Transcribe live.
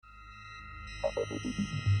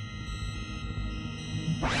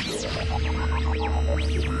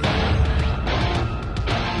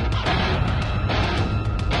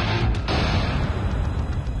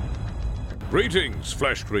Greetings,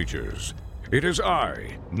 flesh creatures. It is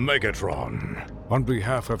I, Megatron. On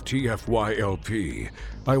behalf of TFYLP,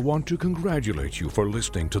 I want to congratulate you for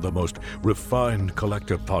listening to the most refined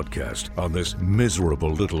collective podcast on this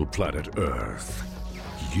miserable little planet Earth.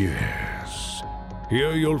 Yes.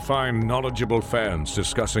 Here you'll find knowledgeable fans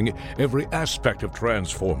discussing every aspect of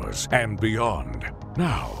Transformers and beyond.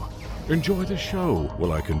 Now, enjoy the show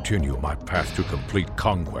while I continue my path to complete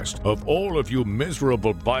conquest of all of you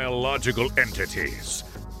miserable biological entities.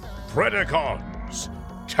 Predacons,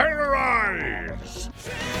 terrorize!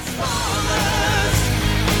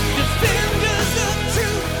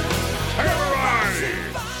 Terrorize!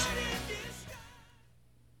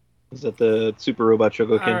 Is that the Super Robot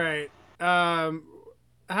Choco King? All right.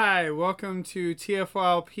 Hi, welcome to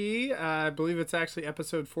TFYLP. I believe it's actually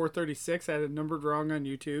episode 436. I had it numbered wrong on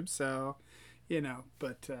YouTube, so,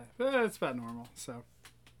 but it's about normal, so.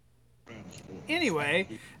 Anyway,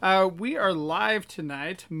 we are live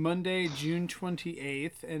tonight, Monday, June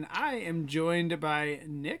 28th, and I am joined by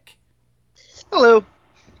Nick. Hello.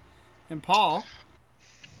 And Paul.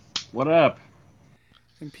 What up?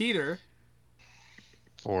 And Peter.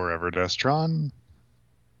 Forever Destron.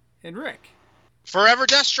 And Rick. Forever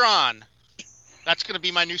Destron. That's going to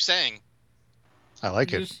be my new saying. I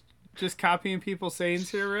like it. Just copying people's sayings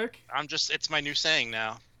here, Rick? It's my new saying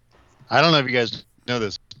now. I don't know if you guys know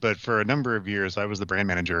this, but for a number of years, I was the brand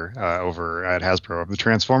manager over at Hasbro of the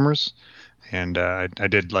Transformers. And I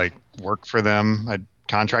did work for them. I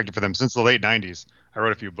contracted for them since the late 90s. I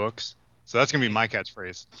wrote a few books. So that's going to be my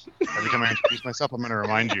catchphrase. Every time I introduce myself, I'm going to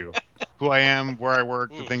remind you who I am, where I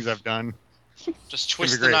work, the things I've done. Just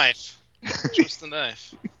twist the knife. Twist the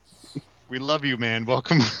knife. We love you, man.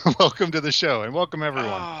 Welcome to the show, and welcome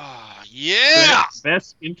everyone. Oh, yeah!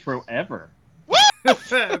 Best intro ever.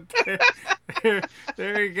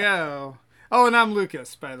 there you go. Oh, and I'm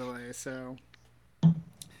Lucas, by the way. So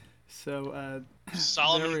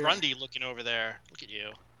Solomon Grundy looking over there. Look at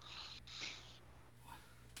you.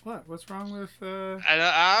 What? What's wrong with? I don't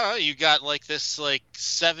know. You got this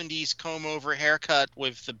 70s comb over haircut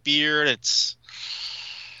with the beard.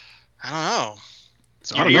 I don't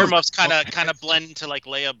know. Your earmuffs kind of blend into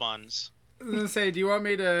Leia buns. I was gonna say, do you want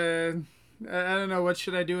me to? I don't know. What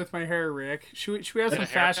should I do with my hair, Rick? Should we have some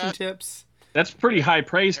fashion tips? That's pretty high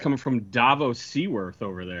praise coming from Davos Seaworth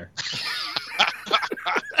over there.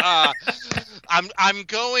 I'm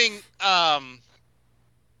going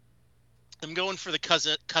for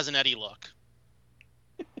the cousin Eddie look.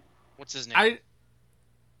 What's his name?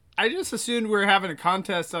 I just assumed we were having a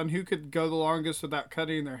contest on who could go the longest without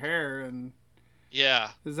cutting their hair, and yeah,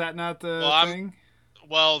 is that not the thing?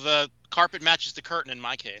 Well, the carpet matches the curtain in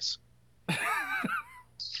my case.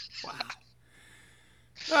 Wow.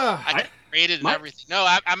 I created and everything. No,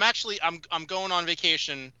 I'm going on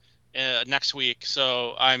vacation next week,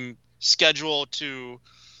 so I'm scheduled to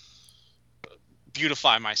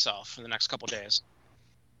beautify myself in the next couple days.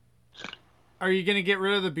 Are you going to get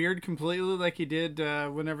rid of the beard completely like you did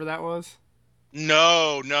whenever that was?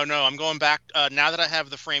 No. I'm going back now that I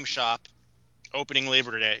have the frame shop opening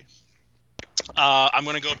Labor Day. I'm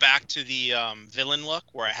going to go back to the villain look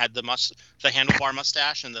where I had the handlebar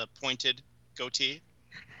mustache and the pointed goatee.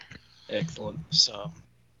 Excellent. So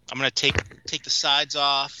I'm going to take the sides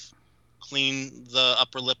off, clean the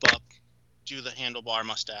upper lip up, do the handlebar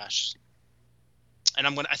mustache. And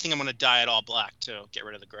I think I'm going to dye it all black too. Get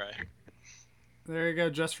rid of the gray. There you go,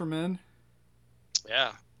 just for men.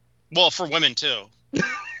 Yeah. Well, for women too.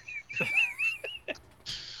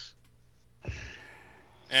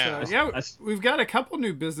 Yeah. We've got a couple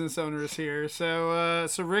new business owners here. So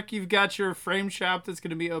Rick, you've got your frame shop that's going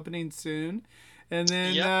to be opening soon, and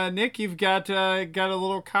then Nick, you've got a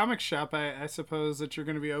little comic shop, I suppose, that you're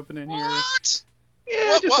going to be opening here. What?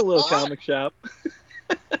 Yeah, just a little comic shop.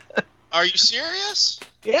 Are you serious?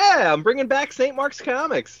 Yeah, I'm bringing back St. Mark's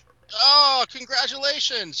Comics. Oh,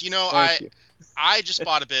 congratulations! Thank you. I just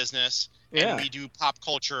bought a business, and we do pop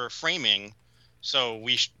culture framing. So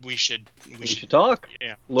we should talk.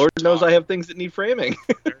 Yeah, Lord knows I have things that need framing.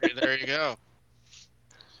 there you go.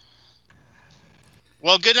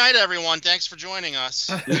 Well, good night, everyone. Thanks for joining us.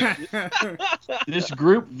 This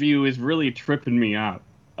group view is really tripping me out,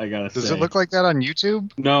 I gotta say. Does it look like that on YouTube?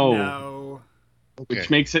 No. Okay. Which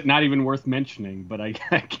makes it not even worth mentioning, but I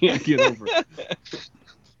can't get over it.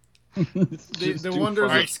 the wonders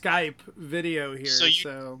of Skype video here.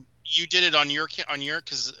 So you did it on your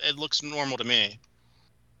because it looks normal to me.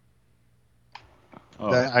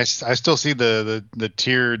 I still see the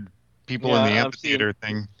tiered people in the amphitheater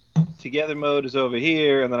thing. Together mode is over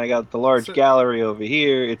here, and then I got the large gallery over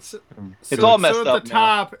here. It's all messed up.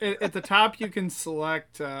 So at the top, you can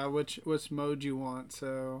select which mode you want.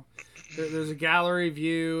 So there's a gallery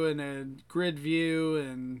view and a grid view,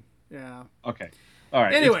 and yeah. Okay. All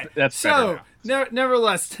right. Anyway, that's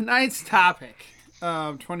nevertheless, tonight's topic,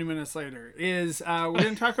 20 minutes later, is we're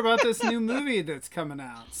going to talk about this new movie that's coming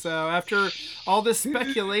out. So after all this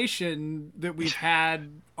speculation that we've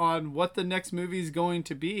had on what the next movie is going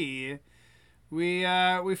to be, we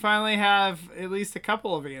finally have at least a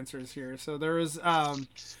couple of answers here. So there was, what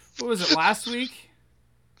was it, last week?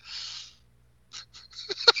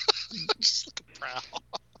 Just look at Prowl.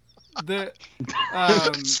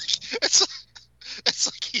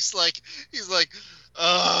 It's like he's like,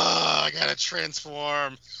 oh, I gotta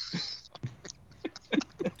transform.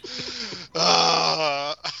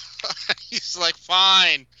 He's like,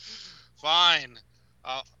 fine,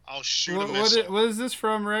 I'll shoot a missile. What is this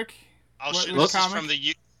from, Rick? I'll shoot this from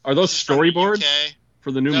the. Are those storyboards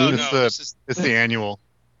for the new movie? It's the annual.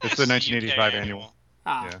 It's the 1985 annual.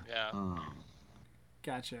 Ah, yeah. Oh.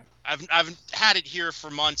 Gotcha. I've had it here for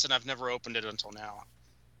months and I've never opened it until now.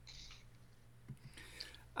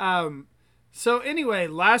 So anyway,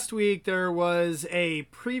 last week there was a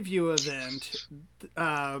preview event,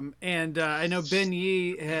 and I know Ben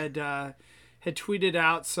Yee had tweeted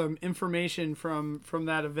out some information from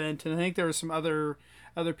that event, and I think there were some other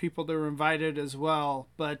people that were invited as well.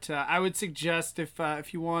 But I would suggest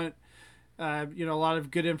if you want, a lot of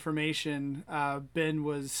good information, Ben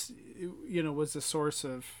was the source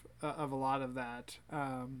of a lot of that.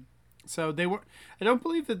 So they were. I don't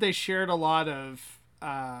believe that they shared a lot of.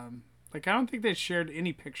 I don't think they shared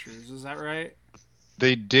any pictures. Is that right?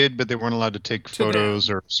 They did, but they weren't allowed to take photos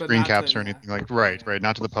or screen caps or anything Right,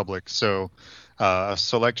 not to the public. So a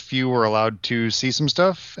select few were allowed to see some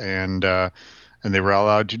stuff, and they were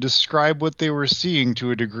allowed to describe what they were seeing to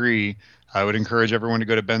a degree. I would encourage everyone to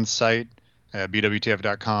go to Ben's site at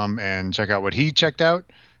bwtf.com and check out what he checked out,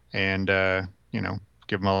 and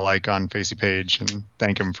give him a like on Facey Page and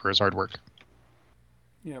thank him for his hard work.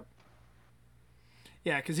 Yep.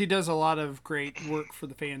 Yeah, because he does a lot of great work for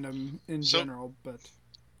the fandom in general.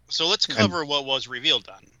 So let's cover what was revealed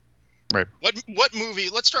then. Right. What movie?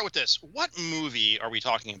 Let's start with this. What movie are we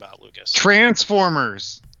talking about, Lucas?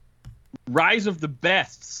 Transformers. Rise of the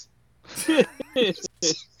Bests.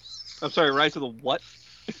 I'm sorry, Rise of the what?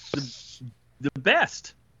 The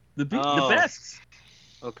best. The bests.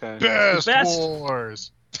 Okay. Best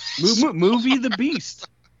Wars. Movie The Beast.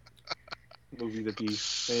 Movie The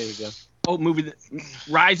Beast. There you go. Oh,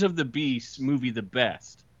 Rise of the Beast, movie The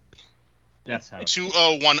Best. That's how.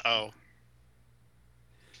 2010.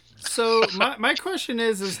 So my question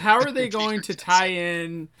is how are they going to tie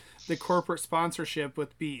in the corporate sponsorship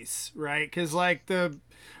with Beast, right? Because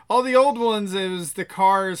all the old ones, it was the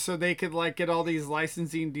cars, so they could get all these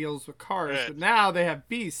licensing deals with cars. Right. But now they have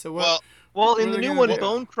Beast. So well, in the new one,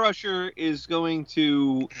 Bone Crusher is going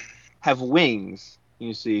to have wings.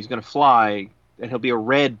 You see, he's going to fly. And he'll be a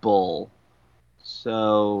Red Bull.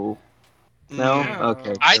 So, no? Yeah.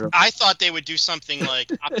 Okay. I thought they would do something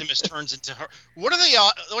like Optimus turns into her. What are they?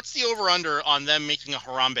 What's the over/under on them making a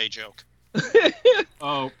Harambe joke?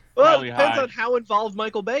 Well, it depends on how involved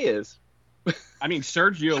Michael Bay is. I mean,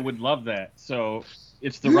 Sergio would love that. So,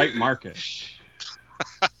 it's the right market.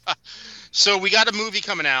 So, we got a movie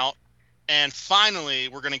coming out. And finally,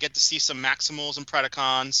 we're going to get to see some Maximals and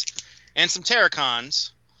Predacons and some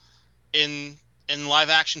Terracons in live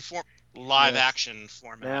action format.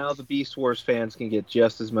 Now the Beast Wars fans can get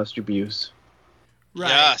just as much abuse. Right.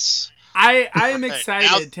 Yes. I am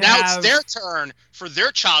excited now it's their turn for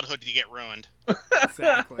their childhood to get ruined.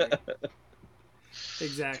 Exactly.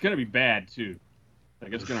 It's gonna be bad too.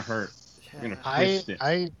 It's gonna hurt. You're gonna twist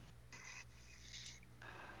it.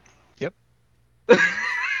 Yep.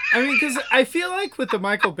 I mean, because I feel like with the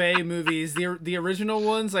Michael Bay movies, the original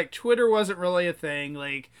ones, Twitter wasn't really a thing.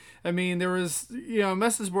 There was,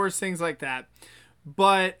 message boards, things like that.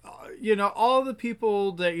 But, all the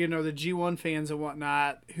people that, the G1 fans and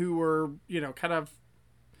whatnot who were, kind of,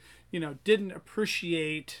 didn't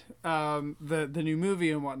appreciate the new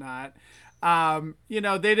movie and whatnot,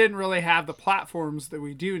 they didn't really have the platforms that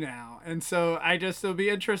we do now. And so it'll be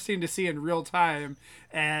interesting to see in real time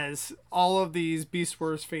as all of these Beast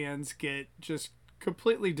Wars fans get just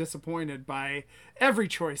completely disappointed by every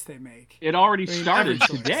choice they make. It already started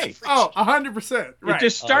today. Oh, 100%. Right. It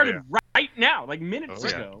just started right now, minutes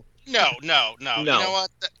ago. No. You know what?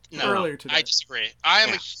 No. Earlier today. I disagree. I am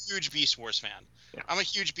a huge Beast Wars fan. Yeah. I'm a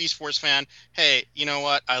huge Beast Wars fan. Hey, you know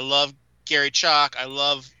what? I love Gary Chalk. I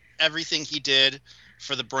love everything he did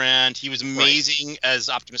for the brand. He was amazing as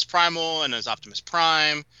Optimus Primal and as Optimus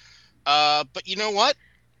Prime. But you know what?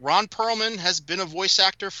 Ron Perlman has been a voice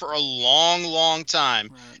actor for a long, long time,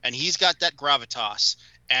 and he's got that gravitas.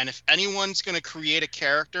 And if anyone's going to create a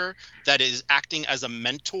character that is acting as a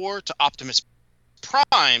mentor to Optimus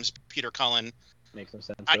Prime's Peter Cullen, makes some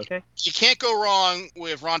sense. You can't go wrong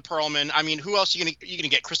with Ron Perlman. I mean, who else are you gonna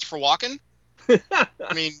get? Christopher Walken?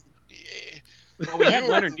 I mean, well, we had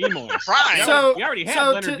Leonard Nimoy. Prime. We already had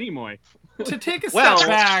Leonard Nimoy. To take a step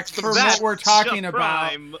back from what we're talking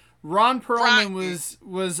about, Ron Perlman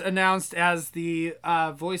was announced as the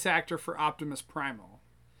voice actor for Optimus Primal.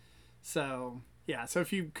 So yeah, so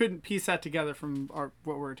if you couldn't piece that together from what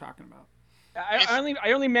we were talking about,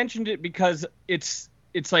 I only mentioned it because it's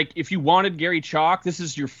like if you wanted Gary Chalk, this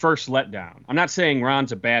is your first letdown. I'm not saying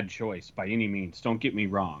Ron's a bad choice by any means. Don't get me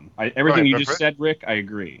wrong. Everything you just said, Rick, I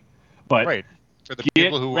agree. But for the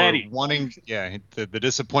people who are wanting, the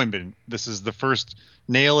disappointment. This is the first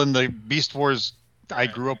nail in the Beast Wars. I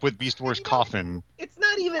grew up with Beast Wars coffin. It's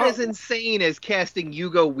not even as insane as casting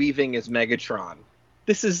Hugo Weaving as Megatron.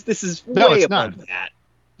 This is way above that.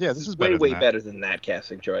 Yeah, this is way better than that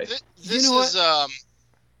casting choice. This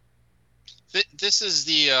is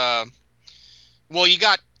the well, you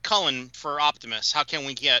got Cullen for Optimus. How can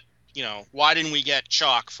we get, why didn't we get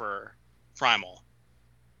Chalk for Primal?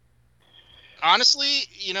 Honestly,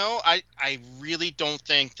 I really don't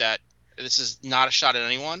think that this is not a shot at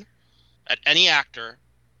anyone, at any actor.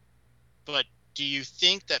 But do you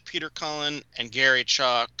think that Peter Cullen and Gary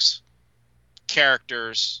Chalk's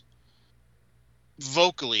characters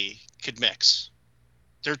vocally could mix?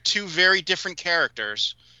 They're two very different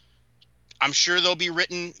characters. I'm sure they'll be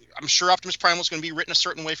written. I'm sure Optimus Primal is going to be written a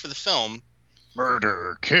certain way for the film.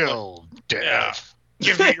 Murder, kill, death.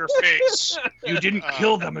 Give me your face. You didn't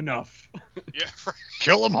kill them enough. Yeah.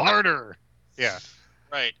 Kill them harder. Yeah.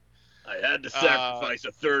 Right. I had to sacrifice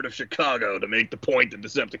a third of Chicago to make the point that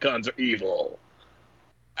Decepticons are evil.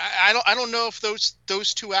 I don't know if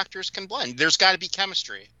those two actors can blend. There's got to be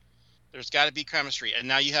chemistry. And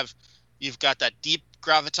now you've got that deep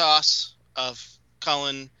gravitas of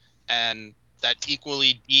Cullen and that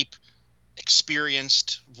equally deep,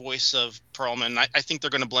 experienced voice of Perlman. I think they're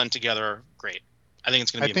going to blend together great. I think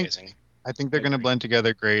it's going to be amazing. I think they're going to blend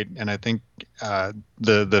together great, and I think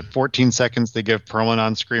the 14 seconds they give Perlman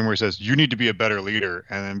on screen where he says, "You need to be a better leader,"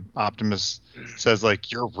 and then Optimus says,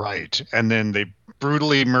 like, "You're right," and then they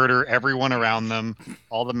brutally murder everyone around them,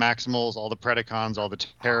 all the Maximals, all the Predacons, all the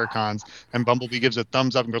Terracons, and Bumblebee gives a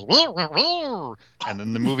thumbs up and goes, "Wah, wah, wah," and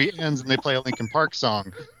then the movie ends and they play a Linkin Park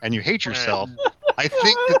song, and you hate yourself. I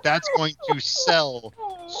think that's going to sell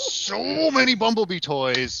so many Bumblebee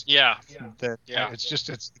toys. Yeah.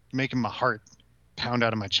 It's making my heart pound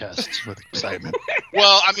out of my chest with excitement.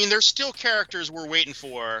 Well, I mean, there's still characters we're waiting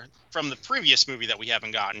for from the previous movie that we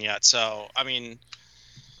haven't gotten yet. So, I mean,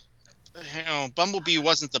 Bumblebee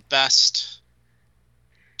wasn't the best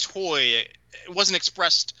toy. It wasn't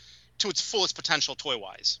expressed to its fullest potential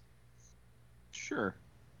toy-wise. Sure.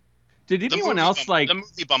 Did anyone else like the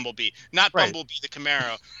movie Bumblebee, not Bumblebee the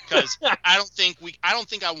Camaro? Because I don't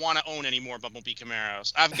think I want to own any more Bumblebee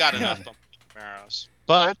Camaros. I've got enough Bumblebee Camaros.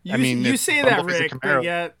 But you say that, Rick, but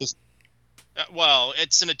yet, well,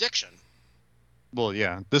 it's an addiction. Well,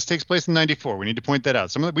 yeah, this takes place in '94. We need to point that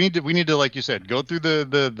out. We need to, like you said, go through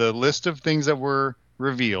the list of things that were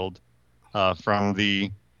revealed from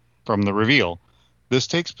the reveal. This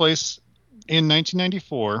takes place in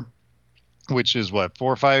 1994. Which is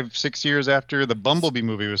 4, 5, 6 years after the Bumblebee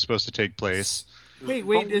movie was supposed to take place. Wait,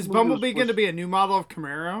 is Bumblebee going to be a new model of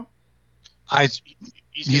Camaro?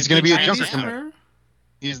 He's going to be a Junker Camaro.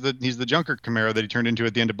 He's the Junker Camaro that he turned into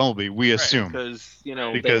at the end of Bumblebee. We assume because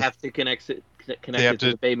they have to connect it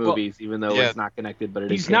to the Bay movies, even though it's not connected.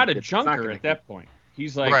 But he's not a Junker at that point.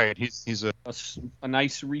 He's like He's a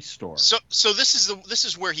nice restore. So this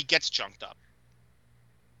is where he gets junked up.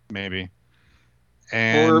 Maybe.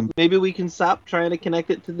 Or maybe we can stop trying to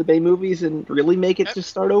connect it to the Bay movies and really make it just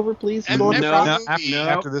start over, please.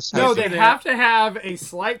 After this. No, they have to have a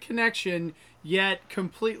slight connection, yet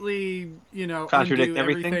completely, contradict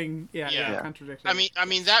everything. Yeah, contradict. I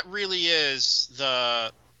mean, that really is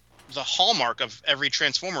the hallmark of every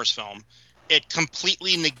Transformers film. It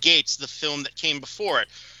completely negates the film that came before it.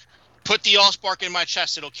 Put the Allspark in my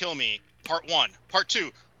chest, it'll kill me. Part 1. Part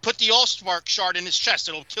 2. Put the Allspark shard in his chest,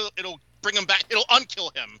 it'll bring him back. It'll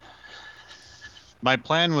unkill him. My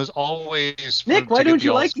plan was always Nick, why don't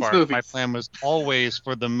you like these movies? My plan was always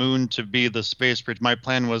for the moon to be the space bridge. My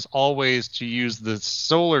plan was always to use the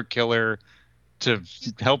solar killer to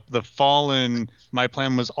help the fallen. My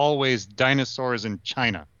plan was always dinosaurs in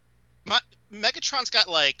China. Megatron's got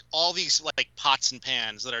like all these like pots and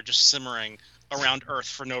pans that are just simmering around Earth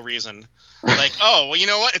for no reason. Like, oh, well, you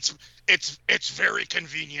know what? It's very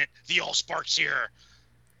convenient. The Allspark's here,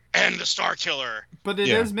 and the Star Killer. But it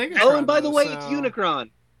is Megatron. Oh, and by the way, it's Unicron.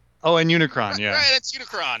 Oh, and Unicron, yeah. Right, it's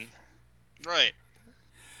Unicron. Right.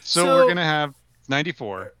 So we're gonna have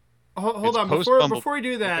 94. Hold on, before we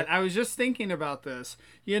do that, I was just thinking about this.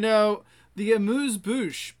 You know, the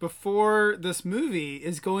amuse-bouche before this movie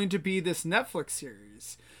is going to be this Netflix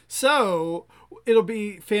series. So it'll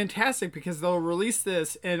be fantastic because they'll release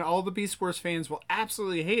this and all the Beast Wars fans will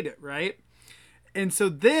absolutely hate it, right? And so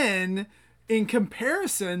then, in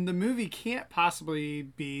comparison, the movie can't possibly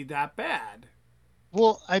be that bad.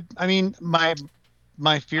 Well, I mean, my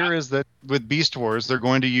fear is that with Beast Wars, they're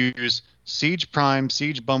going to use Siege Prime,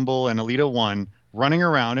 Siege Bumble, and Alita 1 running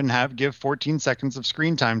around and give 14 seconds of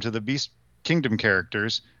screen time to the Beast Kingdom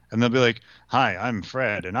characters, and they'll be like, "Hi, I'm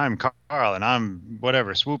Fred, and I'm Carl, and I'm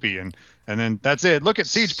whatever, Swoopy," and then that's it. Look at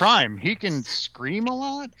Siege Prime; he can scream a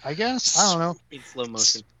lot, I guess. I don't know. In slow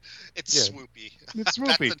motion. It's Swoopy. It's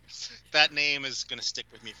Swoopy. That name is gonna stick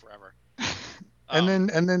with me forever. And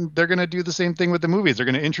then they're gonna do the same thing with the movies. They're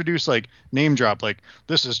gonna introduce like name drop, like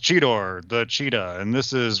this is Cheetor, the cheetah, and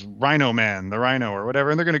this is Rhino Man, the rhino, or whatever.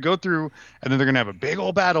 And they're gonna go through, and then they're gonna have a big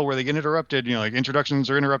old battle where they get interrupted. You know, like introductions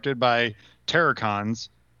are interrupted by Terracons,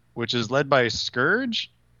 which is led by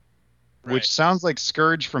Scourge, which sounds like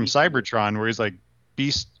Scourge from Cybertron, where he's like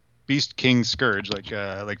Beast King Scourge, like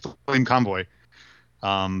Flame Convoy,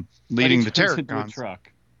 leading the Terracons.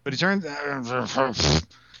 But he turns.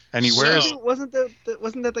 And he wears. Wasn't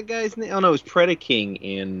that the guy's name? Oh no, it was Predaking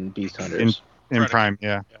in Beast Hunters. In Prime,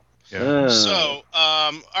 yeah. So,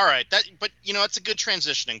 all right, but you know, it's a good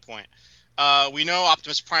transitioning point. We know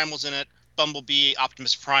Optimus Prime was in it. Bumblebee,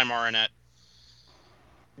 Optimus Prime are in it.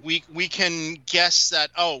 We can guess that.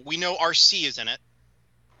 Oh, we know RC is in it.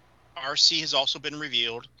 RC has also been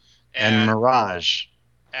revealed. And Mirage.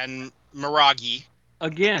 And Miragi.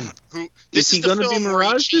 Again. Is he going to be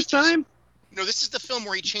Mirage this time? No, this is the film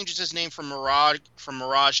where he changes his name from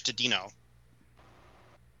Mirage to Dino.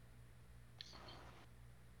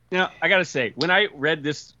 Now, I gotta say, when I read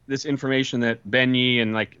this information that Ben Yee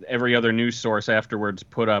and like every other news source afterwards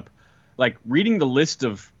put up, like reading the list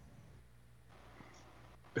of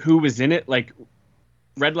who was in it, like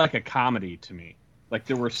read like a comedy to me. Like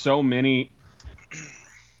there were so many.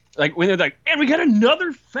 Like when they're like, and we got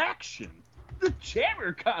another faction. The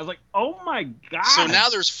Terracons. I was like, oh my god. So now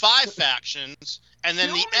there's 5 factions, and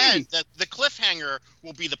then the end, the cliffhanger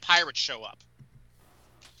will be the pirates show up.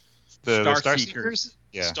 The Star Seekers?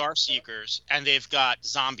 Yeah. Star Seekers, and they've got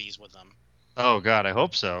zombies with them. Oh god, I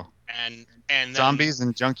hope so. And then, zombies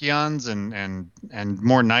and Junkions and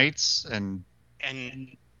more knights and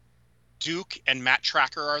Duke and Matt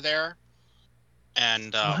Tracker are there.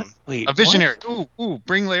 And wait, a visionary. What? Ooh,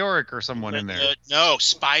 bring Leoric or someone in there. No,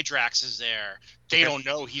 Spydrax is there. They don't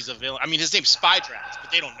know he's a villain. I mean, his name's Spydrax,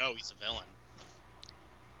 but they don't know he's a villain.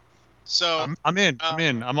 So I'm in.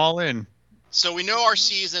 I'm all in. So we know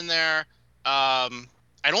RC's in there. I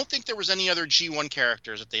don't think there was any other G1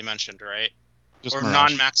 characters that they mentioned, right? Just or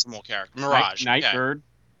Mirage. non-maximal character. Mirage. Nightbird.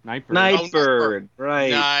 Nightbird.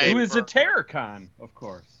 Right. Who is a Terracon, of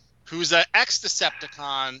course. Who's an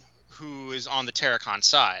ex-Decepticon who is on the Terracon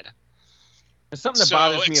side. Something that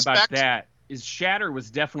bothers me about that is Shatter was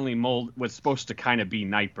definitely was supposed to kind of be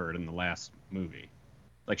Nightbird in the last movie.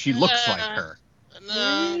 Like she looks like her.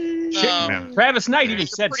 No. Travis Knight even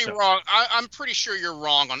said pretty so. Wrong. I'm pretty sure you're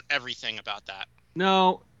wrong on everything about that.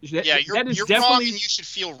 No. You're definitely wrong, and you should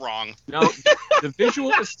feel wrong. No, the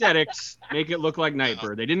visual aesthetics make it look like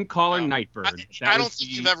Nightbird. They didn't call her Nightbird. I don't think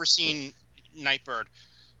you've ever seen Nightbird.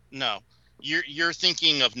 No. You're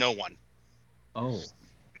thinking of No One. Oh.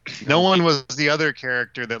 No One was the other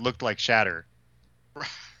character that looked like Shatter.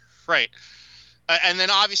 Right. And then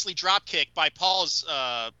obviously Dropkick, by Paul's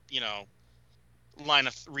line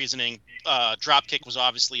of reasoning, Dropkick was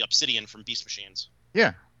obviously Obsidian from Beast Machines.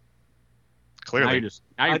 Yeah. Clearly.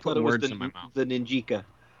 Now you're putting words in my mouth. The Ninjika.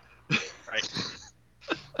 Right.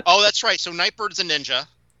 Oh, that's right. So Nightbird's a ninja.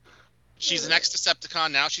 She's an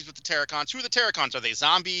ex-Decepticon now. She's with the Terracons. Who are the Terracons? Are they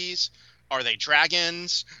zombies? Are they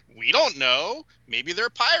dragons? We don't know. Maybe they're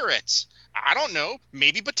pirates. I don't know.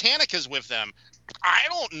 Maybe Botanicca's with them. I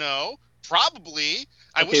don't know. Probably.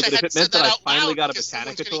 I wish I had said that out loud. If it meant that I finally got a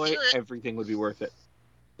Botanica toy, everything would be worth it.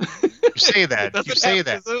 You say that. It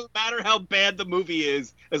doesn't matter how bad the movie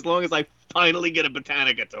is, as long as I finally get a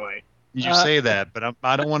Botanica toy. You say that, but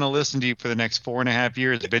I don't want to listen to you for the next 4.5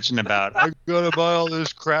 years bitching about, I gotta buy all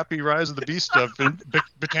this crappy Rise of the Beast stuff, and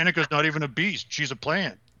Britannica's not even a beast. She's a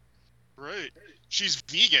plant. Right. She's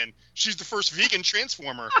vegan. She's the first vegan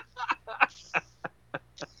Transformer.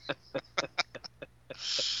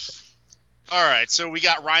 All right, so we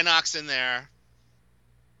got Rhinox in there.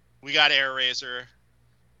 We got Air Razor.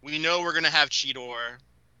 We know we're gonna have Cheetor.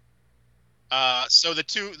 So the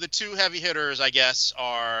two heavy hitters, I guess,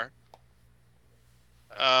 are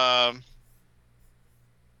Rat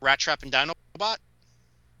Trap and Dinobot,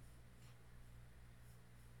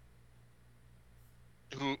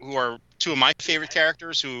 who are two of my favorite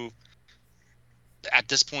characters. Who, at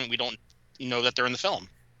this point, we don't know that they're in the film.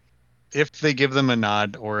 If they give them a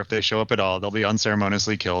nod, or if they show up at all, they'll be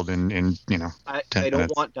unceremoniously killed in 10 I don't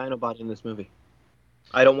minutes. want Dinobot in this movie.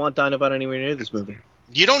 I don't want Dinobot anywhere near this movie.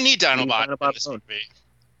 You don't need Dinobot in this movie,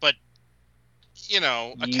 but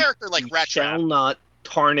a character like Rat Trap. Shall not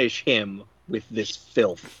tarnish him with this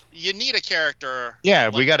filth. You need a character. Yeah,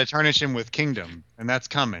 we got to tarnish him with Kingdom, and that's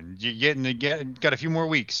coming. You got a few more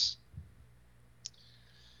weeks.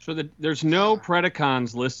 So there's no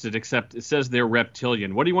Predacons listed except it says they're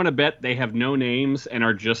reptilian. What do you want to bet they have no names and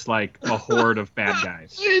are just like a horde of bad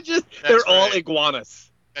guys? They're all iguanas.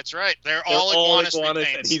 That's right. They're all iguanas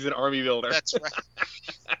and he's an army builder. That's right.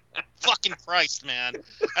 Fucking Christ, man.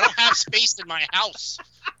 I don't have space in my house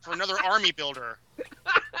for another army builder.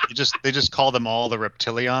 They just call them all the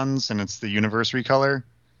Reptilions, and it's the universe recolor.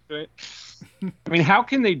 Right. I mean, how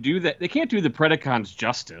can they do that? They can't do the Predacons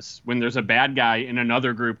justice when there's a bad guy in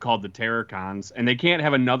another group called the Terrorcons, and they can't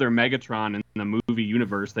have another Megatron in the movie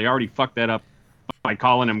universe. They already fucked that up by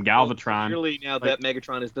calling him Galvatron. Surely now that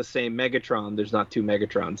Megatron is the same Megatron, there's not two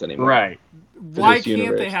Megatrons anymore. Right. Why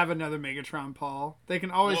can't they have another Megatron, Paul? They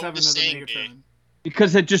can always have another Megatron.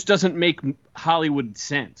 Because it just doesn't make Hollywood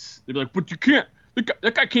sense. They'd be like, but you can't.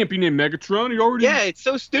 That guy can't be named Megatron. He already. Yeah, it's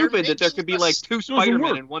so stupid that there could be like two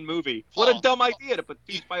Spider-Men in one movie. What a dumb idea to put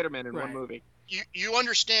two Spider-Men in one movie. You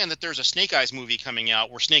understand that there's a Snake Eyes movie coming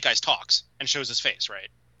out where Snake Eyes talks and shows his face, right?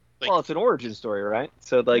 Well, it's an origin story, right?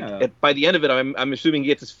 So, by the end of it, I'm assuming he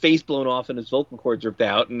gets his face blown off and his vocal cords ripped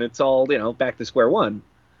out, and it's all, back to square one.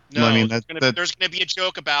 No, I mean, there's going to be a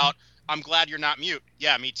joke about, I'm glad you're not mute.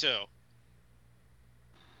 Yeah, me too.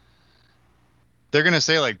 They're going to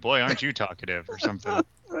say, like, boy, aren't you talkative, or something.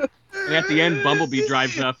 And at the end, Bumblebee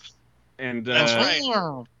drives up, and that's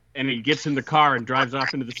right. And he gets in the car and drives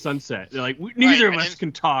off into the sunset. They're like, neither of us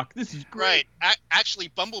can talk. This is great. Right. Actually,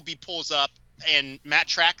 Bumblebee pulls up, and Matt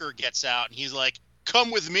Tracker gets out, and he's like,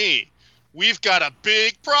 come with me. We've got a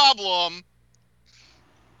big problem.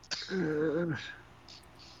 And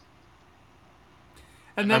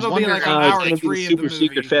that'll be like on hour 3 of the movie. Super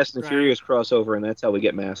secret Fast and Furious crossover, and that's how we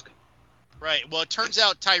get Mask. Right. Well, it turns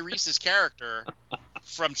out Tyrese's character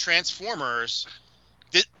from Transformers,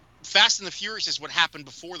 Fast and the Furious is what happened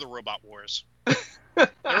before the Robot Wars.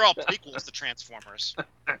 They're all prequels to Transformers.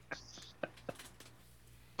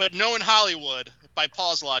 But no, in Hollywood, by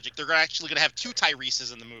Paul's logic, they're actually going to have two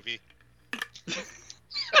Tyreses in the movie.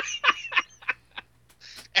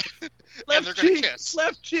 and they're going to kiss.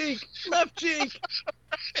 Left cheek.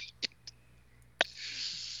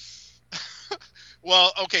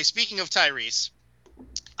 Well, okay, speaking of Tyrese,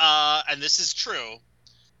 and this is true.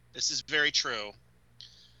 This is very true.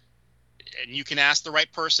 And you can ask the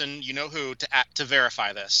right person, you know who, to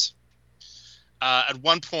verify this. At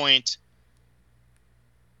one point,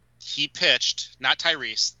 he pitched, not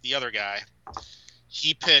Tyrese, the other guy,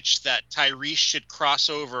 he pitched that Tyrese should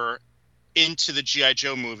cross over into the G.I.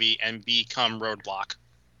 Joe movie and become Roadblock.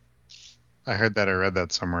 I heard that. I read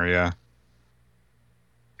that somewhere, yeah.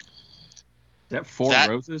 Is that Four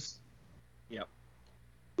Roses? Yep.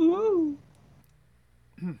 Ooh.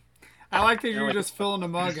 I like that you're just filling the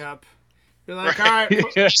mug up. You're like, all right.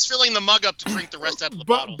 He's filling the mug up to drink the rest out of the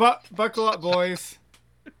bottle. Buckle up, boys.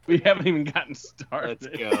 We haven't even gotten started.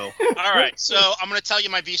 Let's go. All right, so I'm going to tell you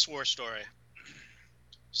my Beast Wars story.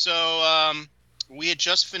 So we had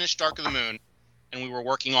just finished Dark of the Moon, and we were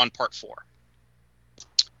working on Part 4.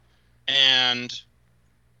 And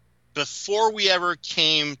before we ever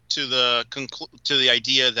came to the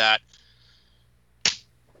idea that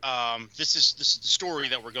this is the story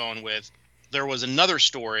that we're going with, there was another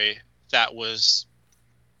story that was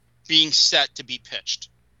being set to be pitched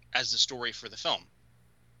as the story for the film.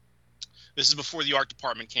 This is before the art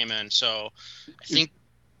department came in, so I think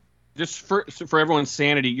just for everyone's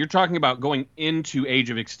sanity, you're talking about going into Age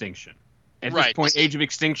of Extinction. At this point, Age of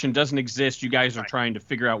Extinction doesn't exist. You guys are trying to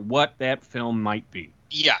figure out what that film might be.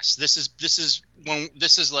 Yes, this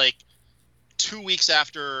is like 2 weeks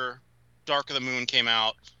after Dark of the Moon came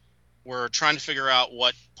out. we're trying to figure out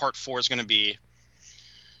what part 4 is going to be.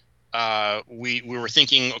 We were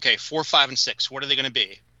thinking, okay, 4, 5, and 6. What are they going to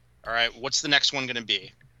be? All right, what's the next one going to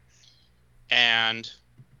be? And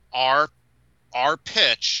our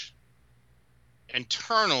pitch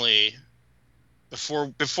internally,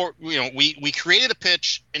 before we created a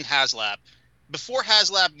pitch in HasLab. Before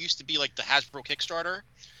HasLab used to be like the Hasbro Kickstarter.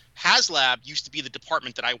 HasLab used to be the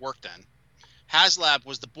department that I worked in. HasLab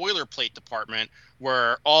was the boilerplate department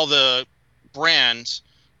where all the brands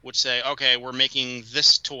would say, okay, we're making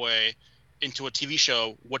this toy into a TV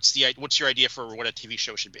show. What's your idea for what a TV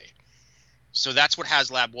show should be? So that's what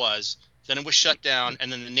HasLab was. Then it was shut down,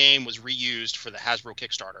 and then the name was reused for the Hasbro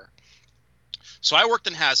Kickstarter. So I worked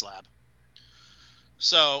in HasLab.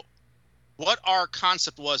 So what our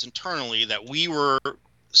concept was internally that we were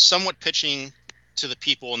somewhat pitching to the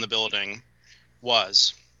people in the building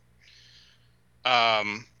was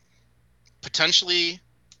potentially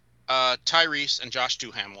Tyrese and Josh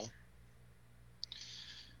Duhamel.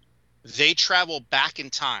 They travel back in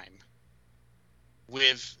time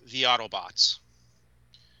with the Autobots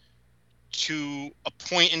to a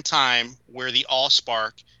point in time where the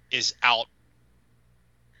Allspark is out.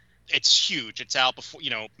 It's huge. It's out before,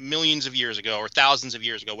 millions of years ago or thousands of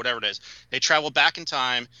years ago, whatever it is. They travel back in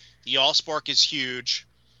time. The Allspark is huge.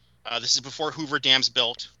 This is before Hoover Dam's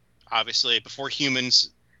built, obviously, before humans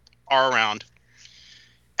are around.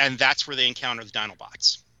 And that's where they encounter the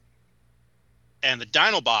Dinobots. And the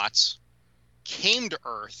Dinobots came to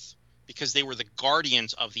Earth because they were the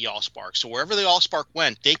guardians of the Allspark. So wherever the Allspark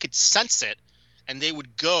went, they could sense it, and they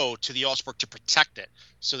would go to the Allspark to protect it.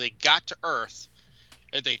 So they got to Earth,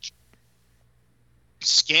 and they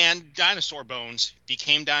scanned dinosaur bones,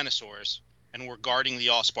 became dinosaurs, and were guarding the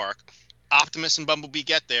Allspark. Optimus and Bumblebee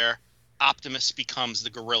get there. Optimus becomes the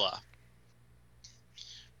gorilla.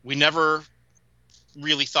 We never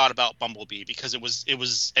really thought about Bumblebee because it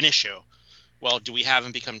was an issue. Well, do we have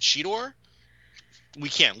him become Cheetor? We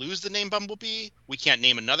can't lose the name Bumblebee. We can't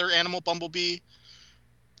name another animal Bumblebee.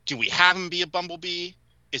 Do we have him be a Bumblebee?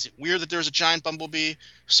 Is it weird that there's a giant Bumblebee?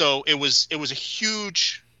 So it was a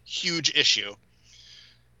huge issue.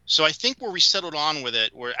 So I think where we settled on with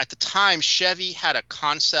it, where at the time Chevy had a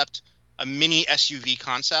concept, a mini SUV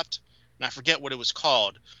concept, and I forget what it was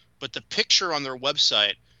called, but the picture on their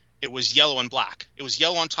website, it was yellow and black. It was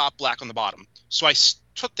yellow on top, black on the bottom. So I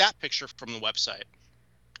took that picture from the website,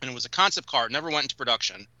 and it was a concept car. It never went into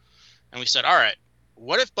production. And we said, all right,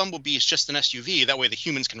 what if Bumblebee is just an SUV? That way the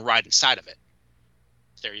humans can ride inside of it.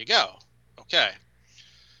 There you go. Okay.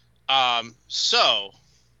 So,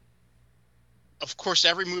 of course,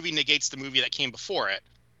 every movie negates the movie that came before it.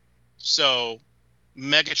 So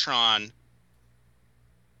Megatron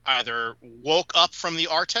either woke up from the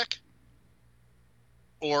Arctic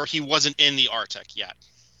or he wasn't in the Arctic yet.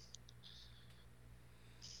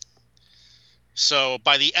 So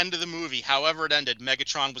by the end of the movie, however it ended,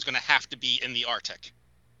 Megatron was going to have to be in the Arctic.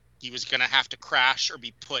 He was going to have to crash or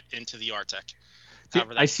be put into the Arctic.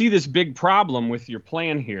 I see this big problem with your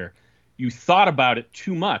plan here. You thought about it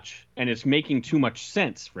too much, and it's making too much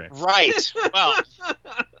sense, Rick. Right. Well,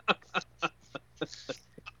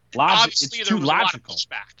 obviously it's there too was logical. A lot of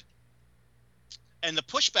pushback. And the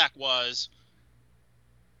pushback was,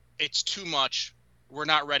 it's too much. We're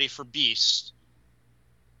not ready for Beast,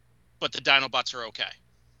 but the Dinobots are okay.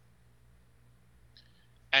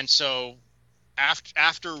 And so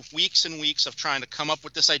after weeks and weeks of trying to come up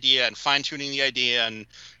with this idea and fine-tuning the idea, and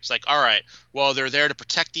it's like, all right, well, they're there to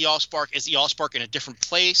protect the Allspark. Is the Allspark in a different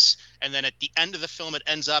place? And then at the end of the film, it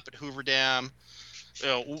ends up at Hoover Dam.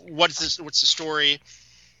 What's the story?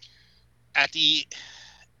 At the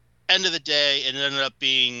end of the day, it ended up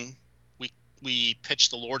being we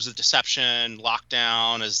pitched the Lords of Deception,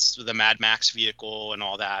 Lockdown as the Mad Max vehicle and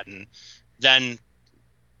all that, and then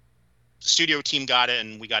the studio team got it,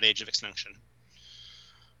 and we got Age of Extinction.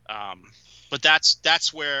 But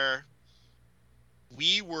that's where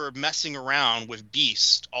we were messing around with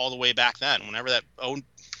Beast all the way back then. Whenever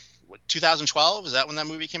 2012, is that when that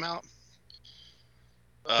movie came out?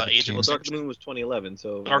 Age of Dark of the Moon was 2011.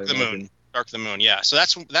 So Dark of the Moon, yeah. So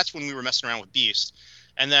that's when we were messing around with Beast,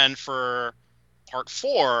 and then for part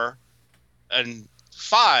 4 and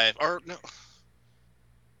 5, or no,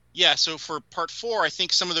 yeah. So for part 4, I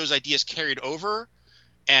think some of those ideas carried over,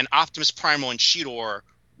 and Optimus Primal and Cheetor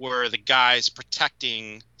were the guys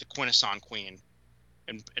protecting the Quintesson Queen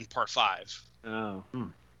in part 5. Oh.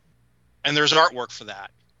 And there's artwork for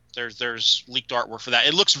that. There's leaked artwork for that.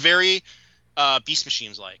 It looks very Beast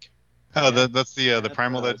Machines like. Oh, yeah. That's the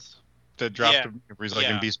Primal that dropped where he's like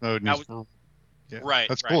in beast mode. And right.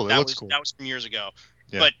 That's right. cool. That looks cool. That was from years ago.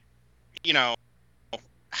 Yeah. But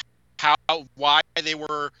why they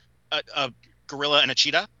were a gorilla and a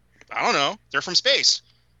cheetah? I don't know. They're from space.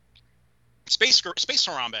 Space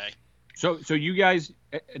Harambe. So you guys,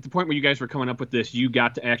 at the point where you guys were coming up with this, you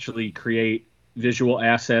got to actually create visual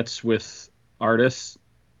assets with artists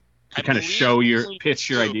to kind of show pitch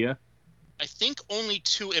your idea? I think only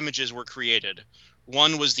 2 images were created.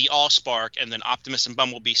 One was the Allspark, and then Optimus and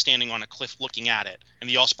Bumblebee standing on a cliff looking at it, and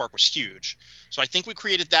the Allspark was huge. So I think we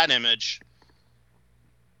created that image.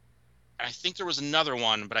 I think there was another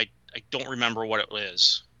one, but I don't remember what it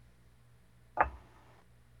is.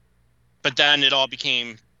 But then it all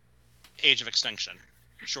became Age of Extinction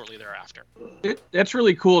shortly thereafter. That's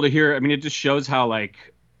really cool to hear. I mean, it just shows how,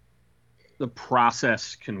 like, the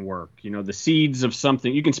process can work. You know, the seeds of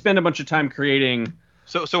something. You can spend a bunch of time creating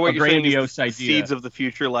so what a you're grandiose saying idea. Is seeds of the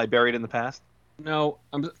future lie buried in the past? No,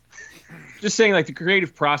 I'm just saying, like, the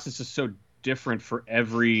creative process is so different for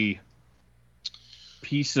every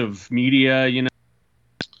piece of media, you know?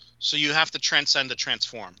 So you have to transcend to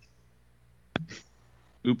transform.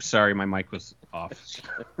 Oops, sorry, my mic was off.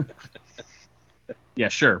 Yeah,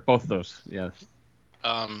 sure, both of those. Yeah.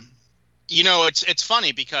 You know, it's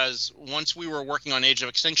funny because once we were working on Age of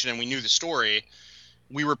Extinction and we knew the story,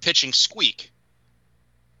 we were pitching Squeak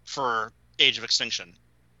for Age of Extinction.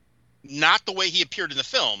 Not the way he appeared in the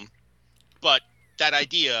film, but that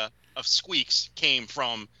idea of Squeaks came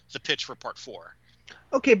from the pitch for Part 4.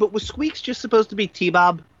 Okay, but was Squeaks just supposed to be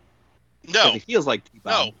T-Bob? No. He feels like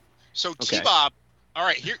T-Bob. No. So okay. T-Bob, all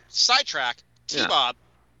right, here, sidetrack, T-Bob,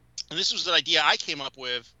 and this was the idea I came up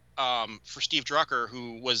with for Steve Drucker,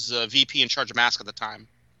 who was VP in charge of Mask at the time.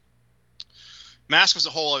 Mask was a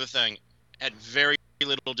whole other thing. Had very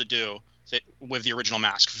little to do with the original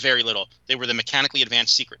Mask. Very little. They were the mechanically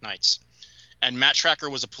advanced Secret Knights. And Matt Tracker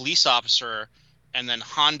was a police officer, and then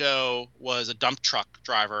Hondo was a dump truck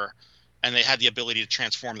driver, and they had the ability to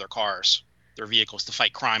transform their cars, their vehicles, to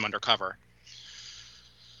fight crime undercover,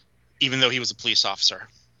 even though he was a police officer.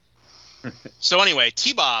 So anyway,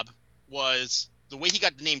 T-Bob was... The way he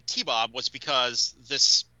got the name T-Bob was because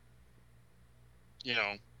this, you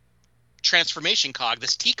know, transformation cog,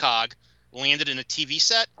 this T-cog, landed in a TV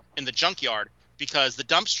set in the junkyard because the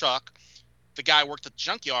dump truck, the guy worked at the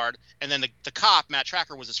junkyard, and then the cop, Matt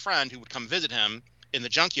Tracker, was his friend who would come visit him in the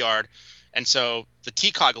junkyard. And so the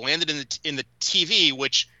T-cog landed in the TV,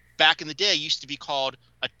 which back in the day used to be called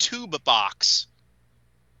a tube box.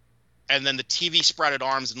 And then the TV sprouted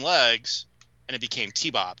arms and legs, and it became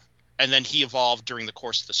T-Bob. And then he evolved during the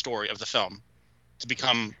course of the story of the film to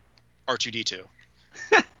become R2-D2.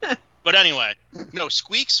 But anyway, no,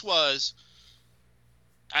 Squeaks was,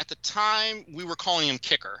 at the time, we were calling him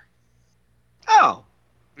Kicker. Oh.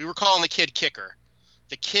 We were calling the kid Kicker.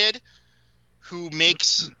 The kid who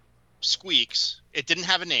makes Squeaks, it didn't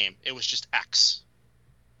have a name. It was just X.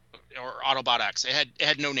 Or Autobot X. It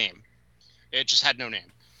had no name. It just had no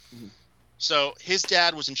name. Mm-hmm. So his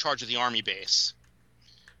dad was in charge of the army base.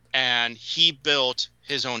 And he built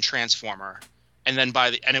his own transformer, and then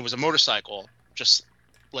and it was a motorcycle, just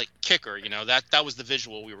like Kicker, you know, that was the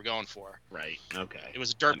visual we were going for. Right. Okay. It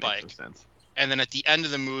was a dirt bike. Makes sense. And then at the end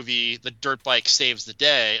of the movie, the dirt bike saves the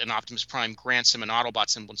day, and Optimus Prime grants him an Autobot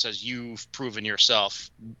symbol and says, "You've proven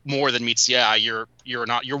yourself more than meets the eye. You're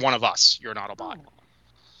one of us. You're an Autobot."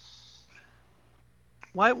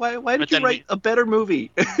 Why did you write a better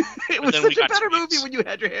movie? It was such a better movie when you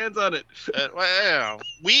had your hands on it.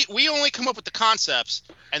 We only come up with the concepts,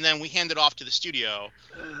 and then we hand it off to the studio,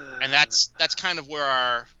 and that's kind of where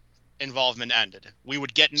our involvement ended. We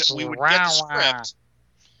would get the script.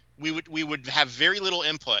 We would have very little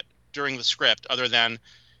input during the script, other than,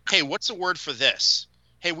 hey, what's the word for this?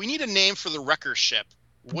 Hey, we need a name for the wrecker ship.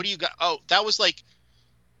 What do you got? Oh, that was like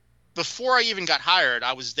before I even got hired.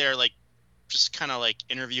 I was there like, just kind of like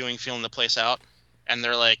interviewing, feeling the place out, and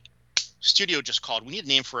they're like, studio just called, we need a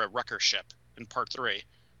name for a wrecker ship in Part 3.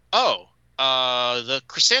 Oh, the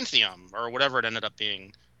Chrysanthemum, or whatever it ended up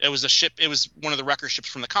being. It was a ship, it was one of the wrecker ships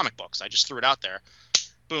from the comic books. I just threw it out there.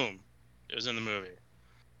 Boom, it was in the movie.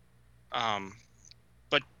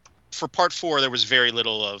 But for Part 4, there was very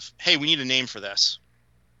little of, hey, we need a name for this.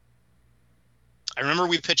 I remember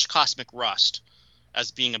we pitched Cosmic Rust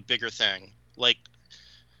as being a bigger thing. Like,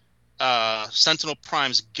 Sentinel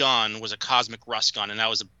Prime's gun was a Cosmic Rust gun, and that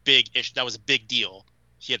was a big issue. That was a big deal.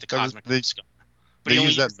 He had the Cosmic Rust gun, but he only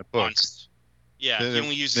used that in the book. Once. Yeah, he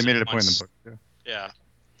only used it. They made it a once. point in the book. Yeah.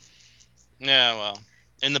 Yeah. Well,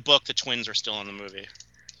 in the book, the twins are still in the movie.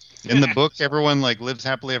 In the book, everyone like lives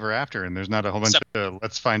happily ever after, and there's not a whole bunch of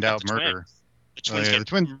let's find out murder. The twins. The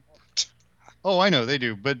twins. Oh, I know they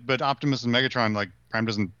do, but Optimus and Megatron, like, Prime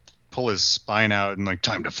doesn't pull his spine out and like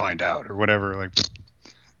time to find out or whatever. Like,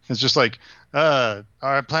 It's just like,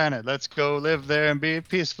 our planet, let's go live there and be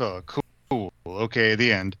peaceful. Cool. Okay,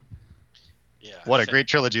 the end. Yeah. What a great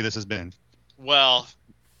trilogy this has been. Well,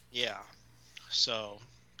 yeah. So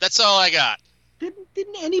that's all I got.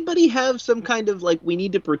 Didn't anybody have some kind of like we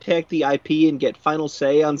need to protect the IP and get final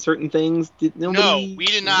say on certain things? No, we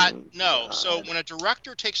did not. No. So when a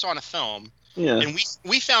director takes on a film, and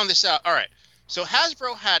we found this out. All right. So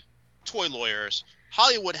Hasbro had toy lawyers.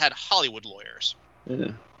 Hollywood had Hollywood lawyers.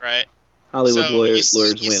 Yeah. Right. Hollywood lawyers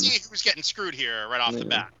win. You see who's getting screwed here right off the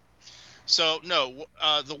bat. So no,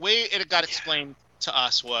 the way it got explained to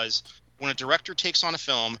us was when a director takes on a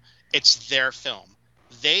film, it's their film.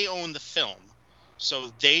 They own the film.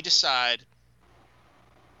 So they decide,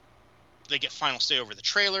 they get final say over the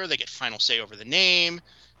trailer, they get final say over the name,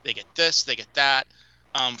 they get this, they get that.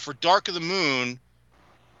 For Dark of the Moon,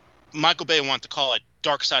 Michael Bay wanted to call it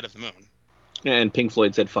Dark Side of the Moon. And Pink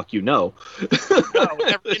Floyd said, fuck you, no. No,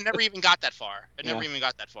 it never even got that far.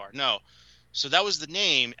 No. So that was the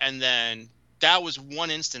name, and then that was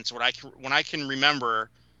one instance when I can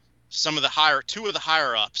remember some of the two of the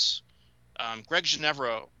higher-ups. Greg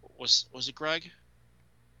Ginevra, was it Greg?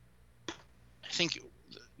 I think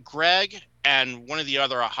Greg and one of the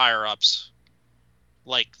other higher ups,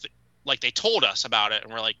 like they told us about it,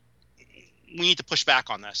 and we're like, we need to push back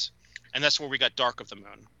on this, and that's where we got Dark of the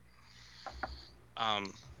Moon. I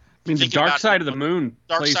mean, the Dark Side of the Moon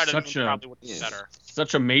plays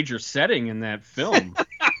such a major setting in that film.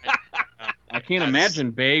 I can't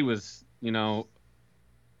imagine Bay was,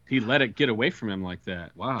 he let it get away from him like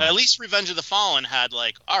that. Wow. At least Revenge of the Fallen had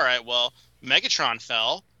like, all right, well, Megatron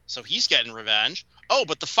fell. So he's getting revenge. Oh,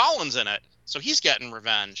 but the Fallen's in it, so he's getting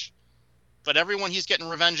revenge. But everyone he's getting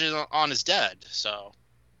revenge on is dead. So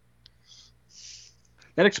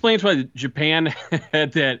that explains why Japan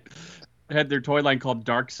had their toy line called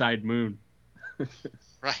Dark Side Moon.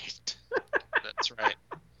 Right.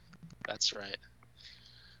 That's right.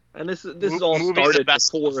 And this all started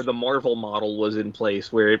before the Marvel model was in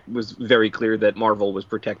place, where it was very clear that Marvel was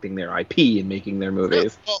protecting their IP and making their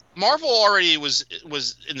movies. Well, Marvel already was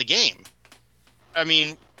in the game. I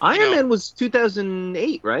mean, Iron Man was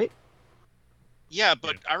 2008, right? Yeah,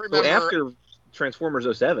 but I remember after Transformers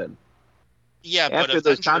 07. Yeah, after but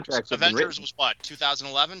those contracts Avengers was what,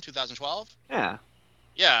 2011, 2012? Yeah.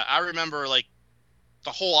 Yeah, I remember like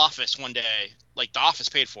the whole office one day, like the office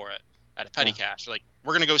paid for it at a petty cash. Like,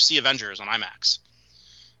 we're going to go see Avengers on IMAX.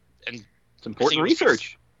 And it's important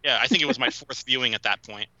research. I think it was my fourth viewing at that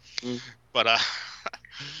point. But,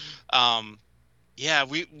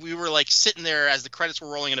 we were like sitting there as the credits were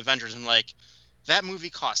rolling in Avengers and like, that movie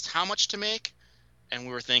cost how much to make? And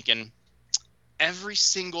we were thinking, every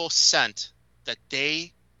single cent that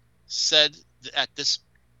they said that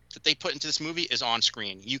they put into this movie is on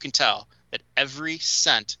screen. You can tell that every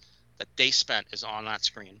cent that they spent is on that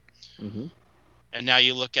screen. Mm-hmm. And now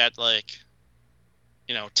you look at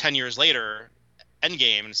 10 years later,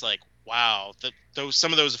 Endgame, and it's like, wow,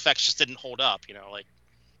 some of those effects just didn't hold up. Like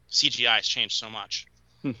CGI has changed so much.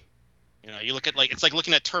 You look at it's like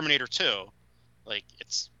looking at Terminator 2. Like,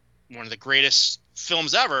 it's one of the greatest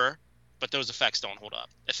films ever, but those effects don't hold up.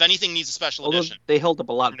 If anything needs a special edition. They held up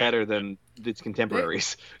a lot better than its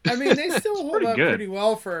contemporaries. They still hold up pretty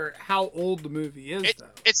well for how old the movie is, though.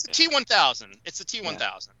 It's the T-1000. It's the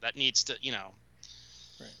T-1000 that needs to,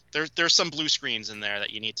 Right. There's some blue screens in there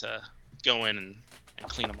that you need to go in and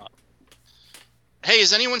clean them up. Hey,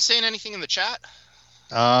 is anyone saying anything in the chat?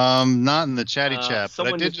 Not in the chatty chat.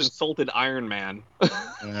 Someone just insulted Iron Man.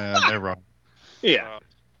 They're wrong. Yeah.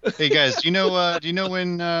 Hey guys, do you know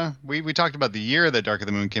when we talked about the year that Dark of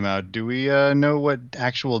the Moon came out? Do we know what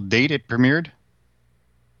actual date it premiered?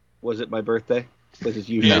 Was it my birthday? Because it's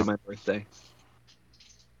usually my birthday.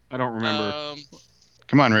 I don't remember.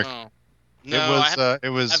 Come on, Rick. No, it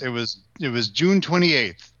was June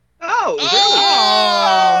 28th. Oh!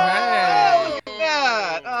 Hey! Look at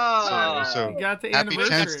that! Oh! So you got the happy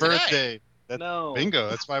anniversary. 10th birthday. Bingo.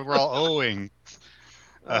 That's why we're all owing.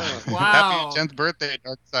 Wow. Happy 10th birthday,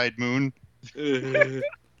 Dark Side Moon.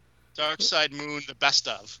 Dark Side Moon, the best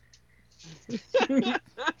of.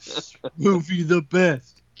 Movie the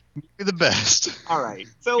best. Movie the best. All right.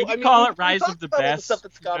 So call it Rise of the Best. Stuff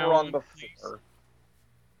that's gone wrong before.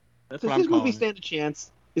 Does this movie stand a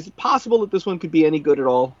chance? Is it possible that this one could be any good at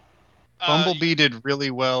all? Bumblebee did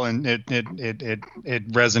really well, and it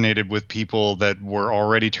resonated with people that were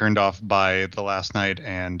already turned off by The Last Night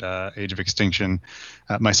and Age of Extinction,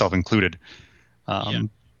 myself included.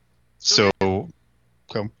 So, go.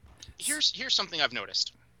 Here's something I've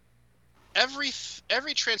noticed. Every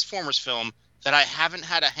Transformers film that I haven't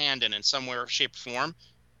had a hand in some way, shape, or form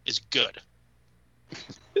is good.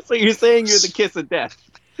 So you're saying you're the kiss of death?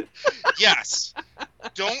 Yes.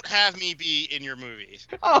 Don't have me be in your movie.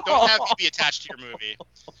 Don't have me be attached to your movie.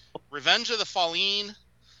 Revenge of the Fallen,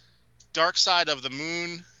 Dark Side of the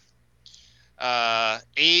Moon,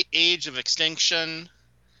 Age of Extinction,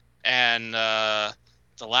 and The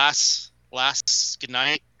Last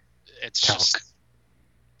Goodnight. It's just...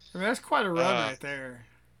 I mean, that's quite a run right there.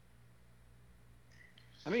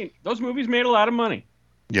 I mean, those movies made a lot of money.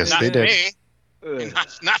 Yes, they did.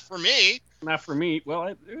 Not for me. Not for me.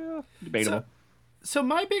 Well, debatable. So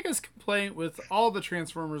my biggest complaint with all the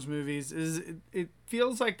Transformers movies is it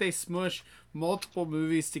feels like they smush multiple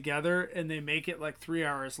movies together and they make it like 3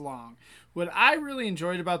 hours long. What I really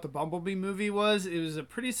enjoyed about the Bumblebee movie was it was a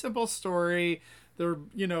pretty simple story. There,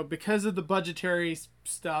 because of the budgetary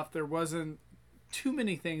stuff, there wasn't too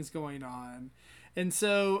many things going on. And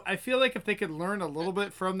so I feel like if they could learn a little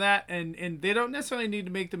bit from that, and they don't necessarily need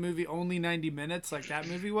to make the movie only 90 minutes like that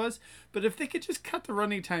movie was, but if they could just cut the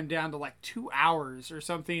running time down to like 2 hours or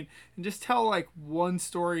something and just tell like one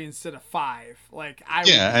story instead of 5, like I would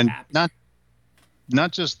be happy.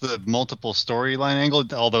 Not just the multiple storyline angle,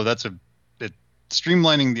 although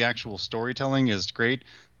streamlining the actual storytelling is great,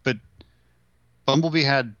 but Bumblebee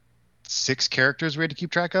had 6 characters we had to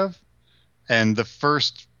keep track of, and the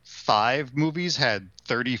first 5 movies had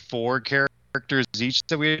 34 characters each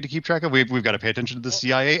that we had to keep track of. We've got to pay attention to the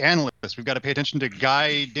CIA analyst. We've got to pay attention to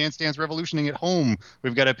Guy Dance Revolutioning at home.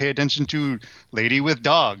 We've got to pay attention to Lady with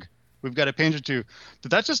Dog. We've got to pay attention to,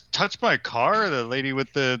 did that just touch my car? The lady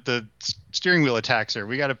with the steering wheel attacks her.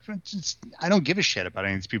 I don't give a shit about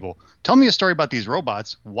any of these people. Tell me a story about these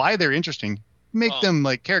robots, why they're interesting, make them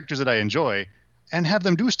like characters that I enjoy, and have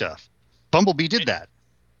them do stuff. Bumblebee did that.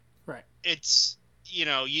 Right. It's...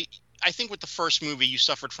 I think with the first movie, you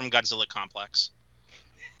suffered from Godzilla complex,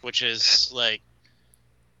 which is like,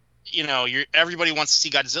 everybody wants to see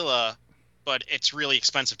Godzilla, but it's really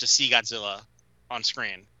expensive to see Godzilla on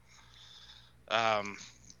screen.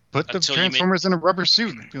 Put the Transformers in a rubber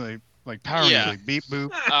suit, like Power Rangers, like beep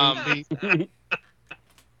boop. Beep.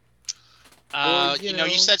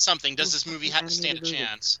 You said something. Does this movie have to stand a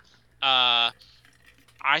chance?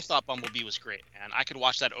 I thought Bumblebee was great, man. I could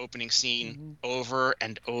watch that opening scene over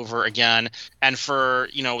and over again. And for,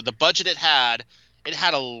 the budget it had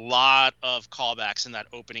a lot of callbacks in that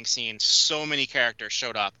opening scene. So many characters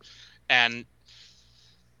showed up. And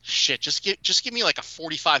shit, just give me like a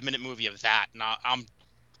 45-minute movie of that. And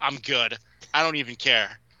I'm good. I don't even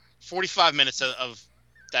care. 45 minutes of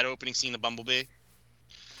that opening scene of Bumblebee.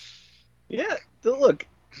 Yeah, look.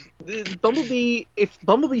 Bumblebee, if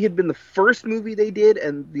Bumblebee had been the first movie they did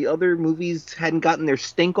and the other movies hadn't gotten their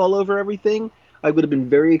stink all over everything, I would have been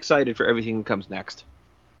very excited for everything that comes next.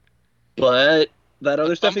 But that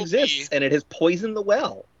other stuff exists, and it has poisoned the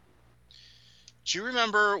well. Do you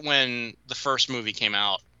remember when the first movie came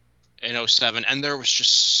out in 2007 and there was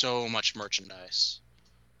just so much merchandise?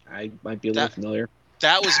 I might be a little familiar.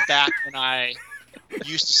 That was back when I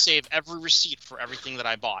used to save every receipt for everything that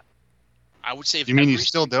I bought. I would save. You mean you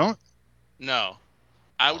still don't? No,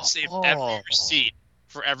 I would save every receipt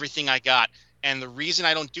for everything I got, and the reason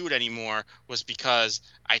I don't do it anymore was because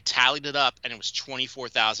I tallied it up, and it was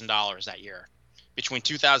 $24,000 that year, between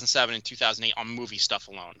 2007 and 2008 on movie stuff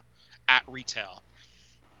alone, at retail.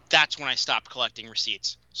 That's when I stopped collecting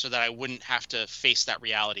receipts, so that I wouldn't have to face that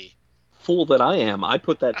reality. Fool that I am! I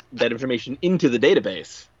put that information into the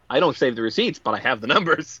database. I don't save the receipts, but I have the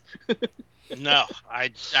numbers. No,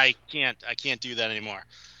 I can't do that anymore.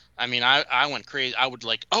 I mean, I went crazy. I would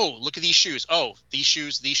like, oh, look at these shoes. Oh, these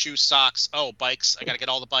shoes, socks. Oh, bikes. I got to get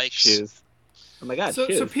all the bikes. Shoes. Oh my God.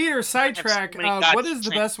 So Peter, sidetrack. What is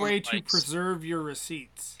the best way to bikes. preserve your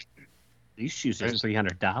receipts? These shoes are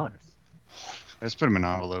 $300. Let's put them in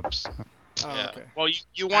envelopes. Oh, yeah. okay. Well,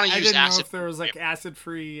 you want to use acid. I didn't know if there was like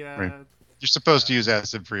acid-free. Right. You're supposed to use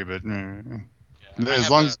acid-free, but as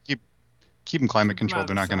long as keep them climate controlled,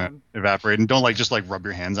 they're not going to evaporate. And don't just rub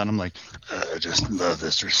your hands on them like, I just love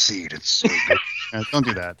this receipt. It's so good. Don't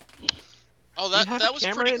do that. Oh, that was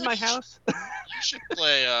pretty good. In my house? You should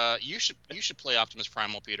play. You should play Optimus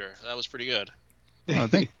Primal, Peter. That was pretty good. Oh,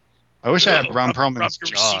 I wish I had Ron Perlman's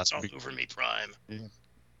jaws. All over me, Prime. Yeah.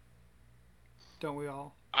 Don't we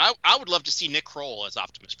all? I would love to see Nick Kroll as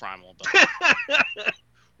Optimus Primal, but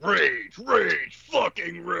rage,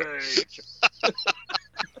 fucking rage.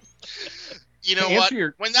 You know what?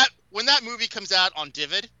 When that movie comes out on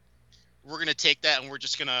Divid, we're gonna take that and we're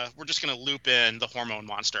just gonna loop in the hormone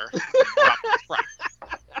monster.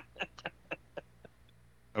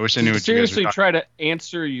 I wish I knew what seriously you guys were try to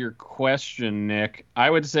answer your question, Nick. I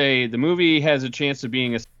would say the movie has a chance of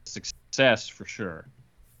being a success for sure.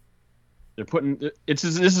 They're putting this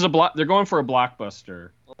is a block. They're going for a blockbuster.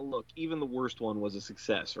 Oh, look, even the worst one was a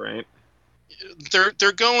success, right?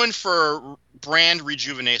 They're going for brand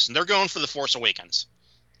rejuvenation. They're going for The Force Awakens.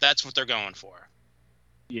 That's what they're going for.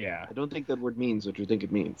 Yeah. I don't think that word means what you think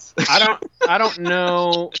it means. I don't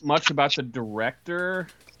know much about the director.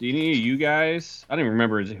 Do any of you guys? I don't even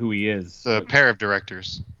remember who he is. It's a pair of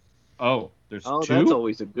directors. Oh, there's two? That's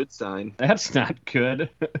always a good sign. That's not good.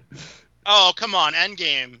 Oh, come on,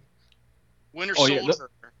 Endgame. Winter Soldier.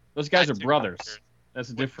 Those guys are brothers. That's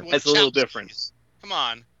different. That's a little different. Come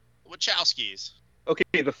on. Wachowskis.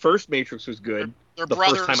 Okay, the first Matrix was good. They're the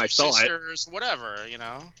brothers, first time I saw sisters, whatever,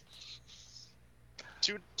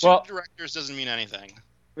 Two directors doesn't mean anything.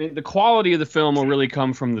 I mean, the quality of the film will really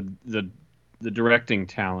come from the directing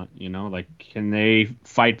talent, Like, can they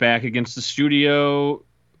fight back against the studio?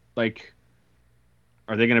 Like,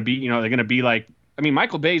 are they going to be, they're going to be like, I mean,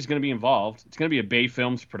 Michael Bay is going to be involved. It's going to be a Bay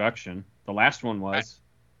Films production. The last one was.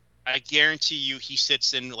 I guarantee you he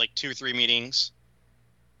sits in like 2 or 3 meetings,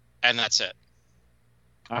 and that's it.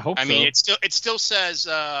 I hope so. I mean, it still says,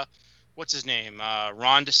 what's his name?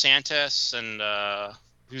 Ron DeSantis and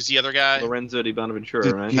who's the other guy? Lorenzo Di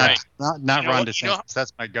Bonaventura, right? Not Ron DeSantis.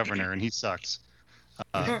 That's my governor, and he sucks.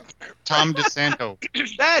 Tom DeSanto.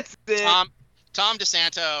 That's it. Tom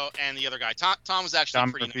DeSanto and the other guy. Tom was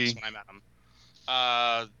actually pretty nice when I met him.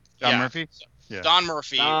 John Murphy? Yeah. Don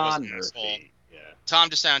Murphy was an asshole. Yeah. Tom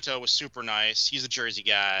DeSanto was super nice. He's a Jersey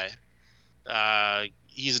guy.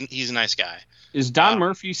 He's a nice guy. Is Don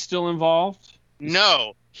Murphy still involved?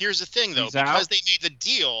 No. Here's the thing, though. He's because out? they made the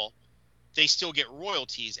deal, they still get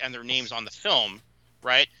royalties and their names on the film,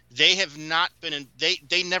 right? They have not been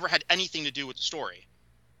they never had anything to do with the story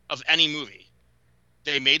of any movie.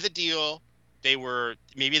 They made the deal.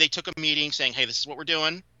 Maybe they took a meeting saying, hey, this is what we're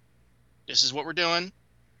doing. This is what we're doing.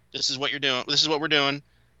 This is what you're doing. This is what we're doing.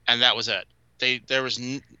 And that was it. There was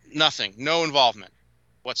nothing, no involvement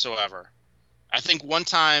whatsoever. I think one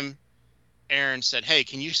time Aaron said, hey,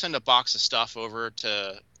 can you send a box of stuff over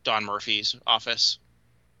to Don Murphy's office?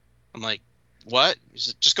 I'm like, what? He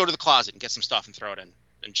said, just go to the closet and get some stuff and throw it in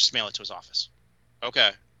and just mail it to his office.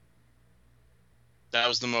 Okay. That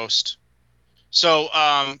was the most. So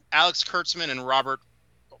Alex Kurtzman and Robert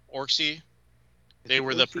Orci, they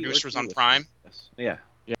were the producers on Prime. Yeah.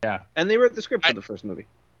 Yeah. And they wrote the script for the first movie.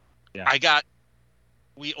 Yeah.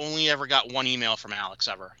 We only ever got one email from Alex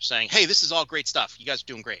ever saying, hey, this is all great stuff. You guys are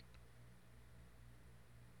doing great.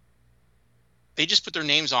 They just put their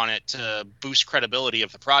names on it to boost credibility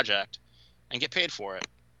of the project and get paid for it.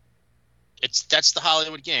 That's the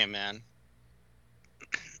Hollywood game, man.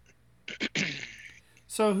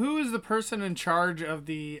 So who is the person in charge of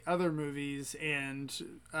the other movies,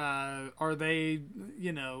 and are they,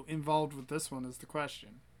 involved with this one is the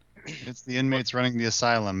question. It's the inmates running the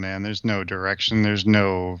asylum, man. There's no direction. There's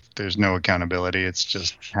no accountability. It's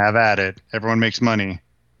just have at it. Everyone makes money.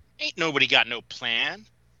 Ain't nobody got no plan.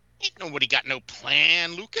 Ain't nobody got no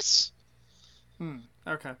plan, Lucas.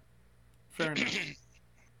 Okay. Fair enough.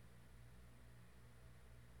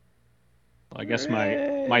 I guess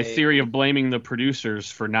my theory of blaming the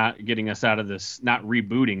producers for not getting us out of this, not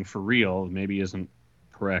rebooting for real, maybe isn't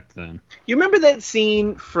correct then. You remember that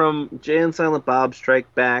scene from Jay and Silent Bob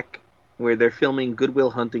Strike Back where they're filming Good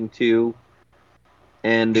Will Hunting 2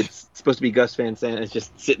 and it's supposed to be Gus Van Sant is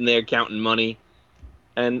just sitting there counting money.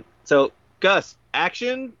 And so, Gus,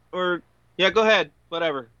 action or... Yeah, go ahead.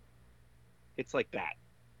 Whatever. It's like that.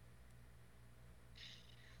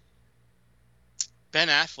 Ben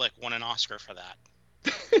Affleck won an Oscar for that.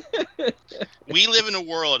 We live in a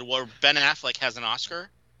world where Ben Affleck has an Oscar,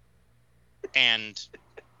 and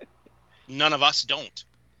none of us don't.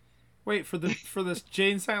 Wait, for this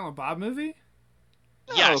Jay and Silent Bob movie?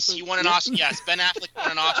 Yes, he won an Oscar. Yes, Ben Affleck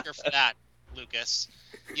won an Oscar for that, Lucas.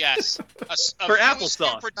 Yes, for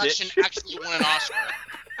Applesauce production actually won an Oscar.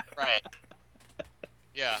 Right.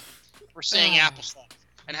 Yeah, for saying applesauce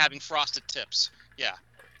and having frosted tips. Yeah.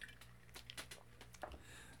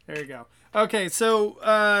 There you go. Okay, so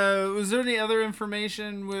was there any other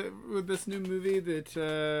information with this new movie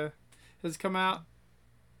that has come out?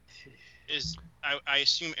 I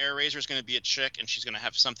assume Air Razor is going to be a chick, and she's going to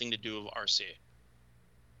have something to do with RC.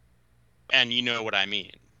 And you know what I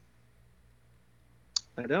mean.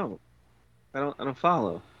 I don't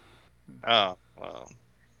follow. Oh well.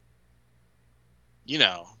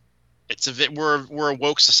 We're a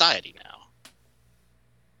woke society now.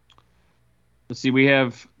 Let's see, we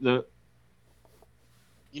have the...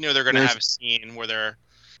 they're going to have a scene where they're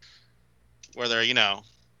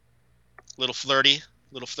little flirty.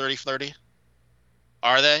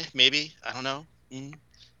 Are they? Maybe. I don't know.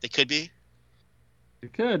 They could be. They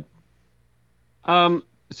could.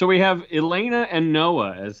 So we have Elena and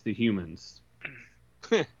Noah as the humans.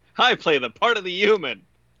 I play the part of the human.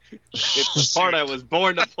 It's the part I was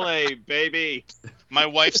born to play, baby. My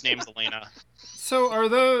wife's name's Elena. So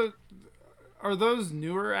are those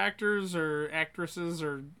newer actors or actresses,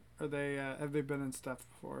 or are they have they been in stuff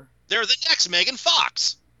before? They're the next Megan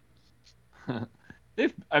Fox.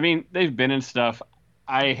 They've been in stuff.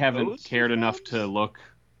 I haven't cared enough to look.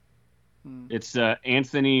 It's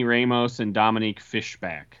Anthony Ramos and Dominique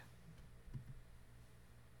Fishback.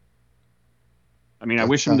 I mean, I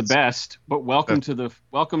wish them the best, but welcome to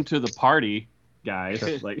the party,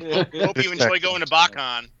 guys. Like, hope you enjoy going to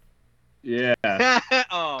BotCon. Yeah.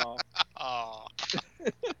 Oh.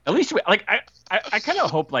 At least I kind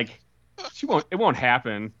of hope like it won't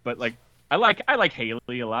happen, but like I like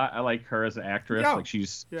Haley a lot. I like her as an actress. Yeah. Like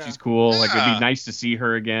she's cool. Yeah. Like it'd be nice to see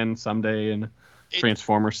her again someday in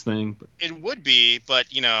Transformers thing. But. It would be,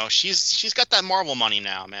 but you know, she's got that Marvel money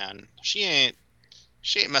now, man. She ain't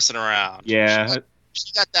messing around. Yeah.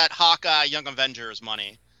 She got that Hawkeye Young Avengers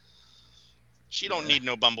money. She don't need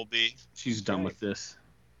no Bumblebee. She's done with this.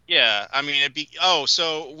 Yeah, I mean it'd be. Oh,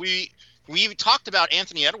 so we talked about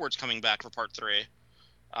Anthony Edwards coming back for part 3,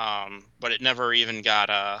 but it never even got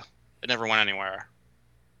it never went anywhere.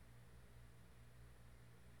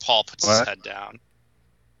 Paul puts his head down.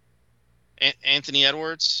 Anthony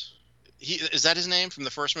Edwards, is that his name from the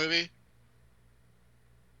first movie?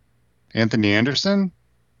 Anthony Anderson?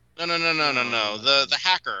 No. The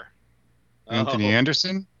hacker. Anthony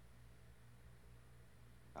Anderson?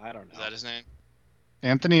 I don't know. Is that his name?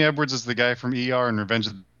 Anthony Edwards is the guy from ER and Revenge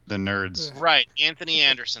of the Nerds. Right, Anthony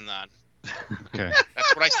Anderson then. Okay.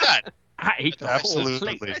 That's what I said. I hate the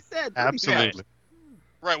Absolutely. Absolutely.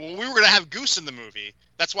 Right, well, we were going to have Goose in the movie.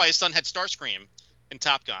 That's why his son had Starscream in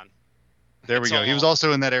Top Gun. There we go. He was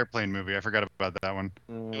also in that airplane movie. I forgot about that one.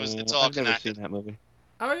 It's all I've never connected. seen that movie.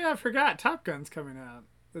 Oh yeah, I forgot. Top Gun's coming out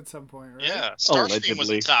at some point, right? Yeah, Starscream was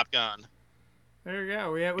in Top Gun. There you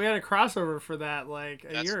go. We had a crossover for that like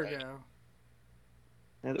a year ago.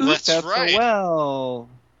 That's right. So well.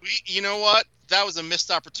 You know what? That was a missed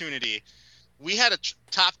opportunity. We had a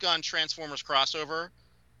Top Gun Transformers crossover,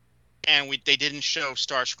 and they didn't show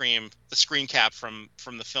Starscream, the screen cap from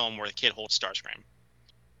the film where the kid holds Starscream.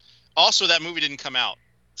 Also, that movie didn't come out.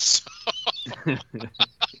 So...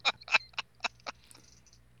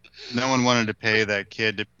 No one wanted to pay that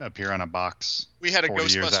kid to appear on a box. We had a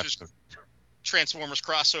Ghostbusters Transformers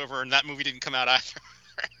crossover, and that movie didn't come out either.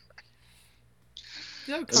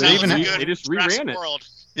 Yeah, they just reran it. World.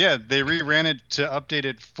 Yeah, they reran it to update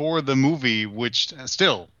it for the movie, which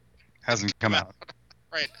still hasn't come out.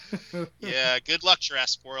 Right. Yeah, good luck,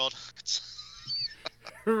 Jurassic World.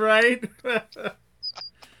 Right?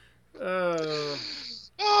 Oh,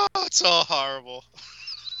 it's all horrible.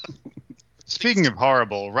 Speaking of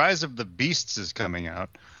horrible, Rise of the Beasts is coming out.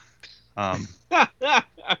 The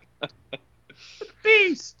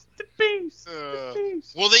Beast.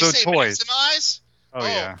 Will they say toys. maximize? Oh,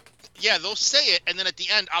 yeah. Yeah, they'll say it, and then at the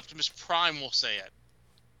end, Optimus Prime will say it.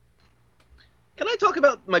 Can I talk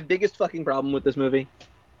about my biggest fucking problem with this movie?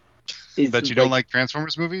 That you don't like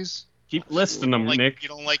Transformers movies? Keep listing them, Nick. You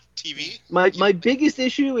don't like TV? My biggest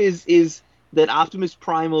issue is that Optimus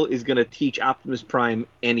Primal is going to teach Optimus Prime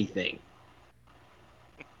anything.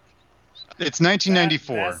 It's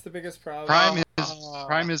 1994. That's the biggest problem.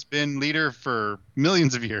 Prime has been leader for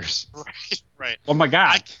millions of years. Right. Oh my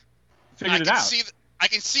God! Figured it out. I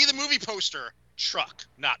can see the movie poster. Truck,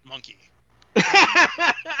 not monkey.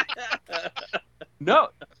 No,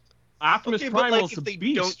 Optimus Primal's if the they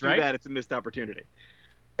beast, don't do right? that, it's a missed opportunity.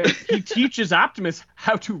 He teaches Optimus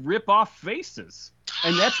how to rip off faces,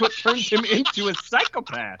 and that's what turns him into a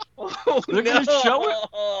psychopath. Oh, They're gonna show it.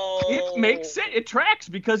 It makes sense. It tracks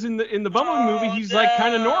because in the Bumblebee movie he's like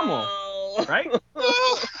kind of normal, right?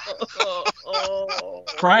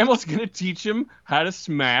 Primal's gonna teach him how to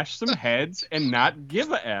smash some heads and not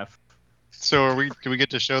give a f. So do we get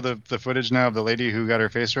to show the footage now of the lady who got her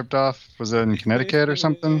face ripped off? Was it in Connecticut or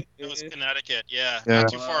something? It was Connecticut, yeah. Yeah.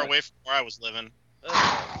 Not too far away from where I was living.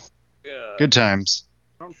 Good times.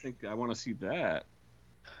 I don't think I want to see that.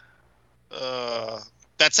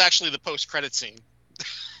 That's actually the post-credit scene.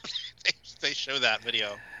 they show that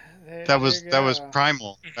video. That was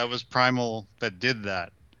Primal. That was Primal that did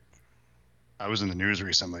that. I was in the news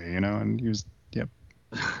recently, and he was, yep.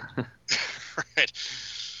 Right.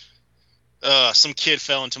 Some kid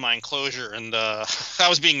fell into my enclosure, and I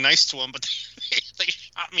was being nice to him, but they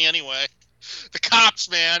shot me anyway. The cops,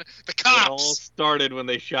 man. The cops. It all started when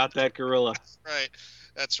they shot that gorilla.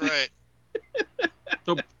 That's right.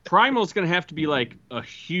 So Primal's gonna have to be like a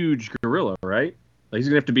huge gorilla, right? Like he's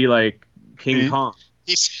gonna have to be like King Kong.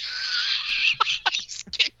 He's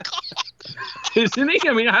King Kong. Isn't he?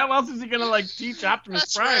 I mean, how else is he gonna like teach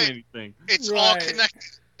Optimus Prime right. anything? It's all connected.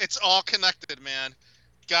 It's all connected, man.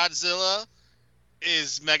 Godzilla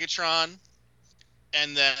is Megatron,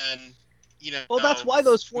 and then Well, that's why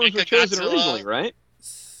those forms were chosen originally, right?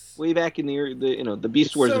 Way back in the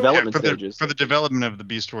Beast Wars development stages. For the development of the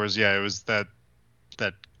Beast Wars, it was that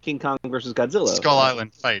King Kong versus Godzilla. Skull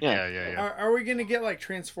Island fight. Yeah. Are we gonna get like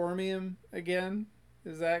Transformium again?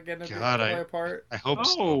 Is that gonna play a part? I hope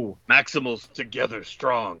so. Maximals together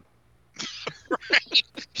strong. Right.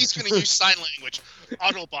 He's gonna use sign language.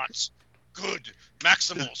 Autobots, good.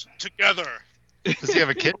 Maximals, together. Does he have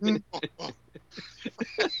a kitten?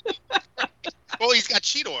 Well, he's got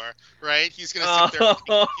Cheetor, right? He's gonna sit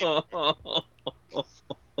there.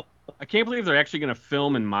 I can't believe they're actually gonna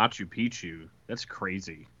film in Machu Picchu. That's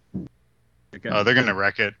crazy. They're gonna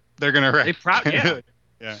wreck it. They're gonna wreck. Yeah.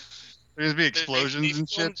 Yeah. There's gonna be explosions and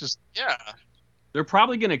shit. Yeah. They're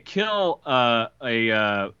probably gonna kill a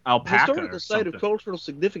alpaca. The historical site of cultural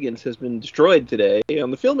significance has been destroyed today on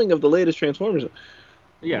the filming of the latest Transformers.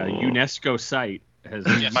 Yeah, a UNESCO site has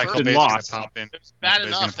Michael been Bay's lost. Pop in. It's bad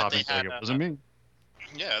enough that they had. It wasn't me.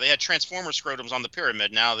 Yeah, they had Transformer scrotums on the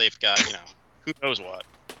pyramid. Now they've got who knows what.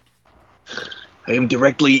 I am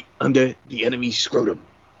directly under the enemy's scrotum.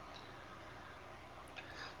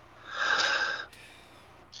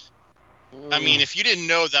 I mean, if you didn't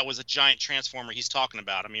know that was a giant Transformer he's talking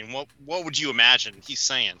about, I mean, what would you imagine he's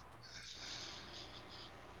saying?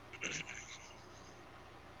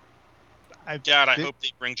 God, I hope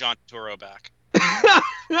they bring John Turturro back.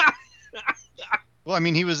 Well, I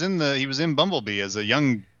mean, he was in Bumblebee as a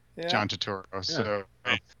young John Turturro, so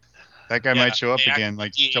that guy might show up again,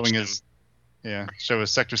 like showing his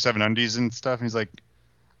Sector 7 undies and stuff. And he's like,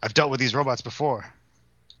 I've dealt with these robots before.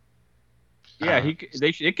 Yeah,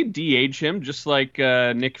 it could de-age him just like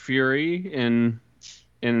Nick Fury in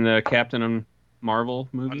the Captain Marvel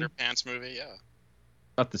movie. Underpants movie, yeah.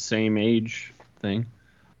 About the same age thing.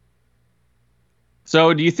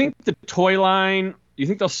 So, do you think the toy line? Do you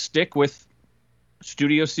think they'll stick with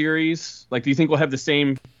studio series? Like, do you think we'll have the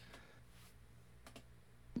same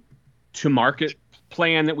to market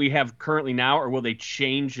plan that we have currently now, or will they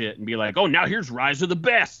change it and be like, oh, now here's Rise of the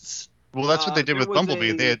Bests? Well, that's what they did with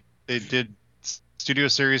Bumblebee. They did studio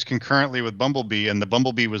series concurrently with Bumblebee, and the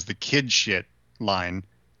Bumblebee was the kid shit line,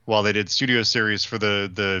 while they did studio series for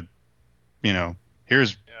the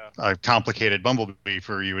here's a complicated Bumblebee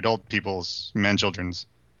for you adult people's children's.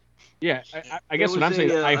 Yeah, I guess what I'm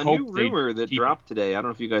saying. I hope new rumor that dropped today. I don't know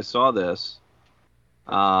if you guys saw this.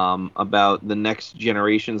 About the Next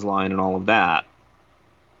Generations line and all of that.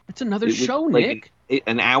 It's another show, Nick.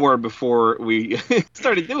 An hour before we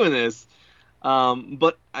started doing this,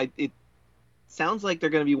 but it sounds like they're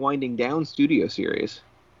going to be winding down studio series.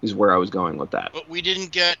 Is where I was going with that. But we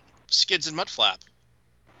didn't get Skids and Mudflap.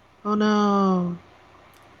 Oh no.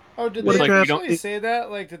 Oh, did they actually say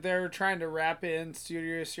that? Like that they were trying to wrap in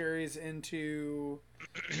studio series into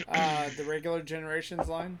the regular Generations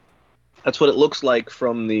line? That's what it looks like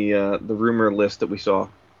from the rumor list that we saw.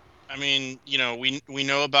 I mean, we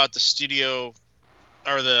know about the studio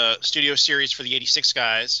series for the 86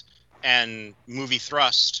 guys and movie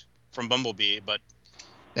Thrust from Bumblebee,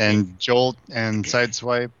 and Jolt and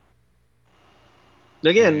Sideswipe.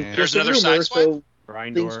 Again, there's another rumor, Sideswipe.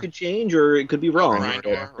 So things could change or it could be wrong. I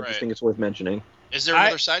just think it's worth mentioning. Is there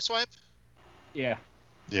another Sideswipe? Yeah.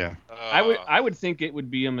 Yeah. I would think it would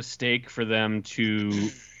be a mistake for them to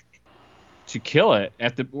kill it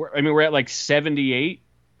we're at like 78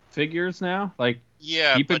 figures now. Like,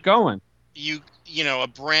 keep it going. A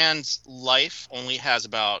brand's life only has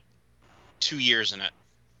about 2 years in it,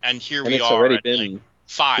 and here we it's are already at been like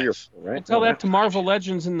 5. 3 or 4, right? Well, tell that to Marvel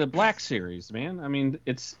Legends and the Black Series, man. I mean,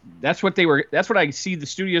 that's what I see the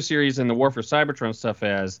studio series and the War for Cybertron stuff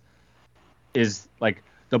as, is like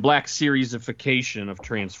the Black Seriesification of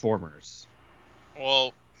Transformers.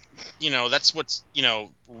 Well, that's what's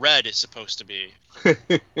Red is supposed to be.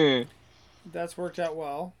 That's worked out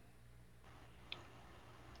well.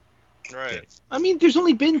 Right. I mean, there's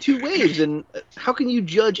only been 2 waves, and how can you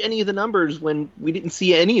judge any of the numbers when we didn't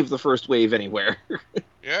see any of the first wave anywhere?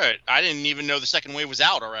 Yeah, I didn't even know the second wave was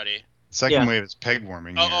out already. Second wave is peg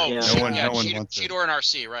warming. No one wants it. Cheetor and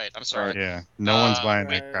RC, right? I'm sorry. Yeah, no one's buying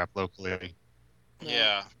that crap locally.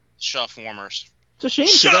 Yeah, shelf warmers. It's a shame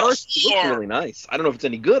because that RC looks really nice. I don't know if it's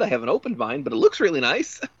any good. I haven't opened mine, but it looks really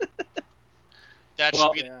nice. That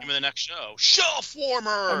should be the name of the next show. Shelf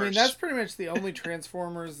warmers! I mean, that's pretty much the only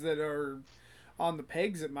Transformers that are on the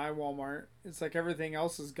pegs at my Walmart. It's like everything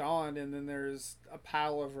else is gone, and then there's a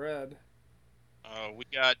pile of red. We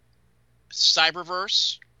got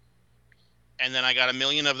Cyberverse, and then I got a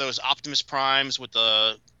million of those Optimus Primes with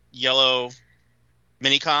the yellow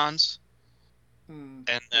Minicons, and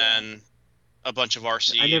then a bunch of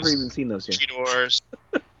RCs. I never even seen those yet. Cheetors,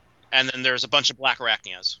 and then there's a bunch of Black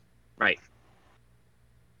Arachnias. Right.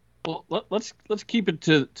 Well, let's keep it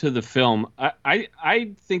to the film. I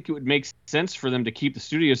think it would make sense for them to keep the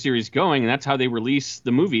studio series going, and that's how they release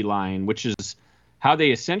the movie line, which is how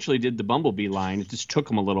they essentially did the Bumblebee line. It just took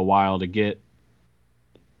them a little while to get.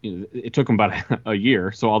 It took them about a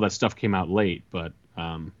year, so all that stuff came out late. But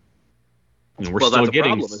we're still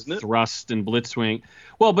getting problem, isn't it? Thrust and Blitzwing.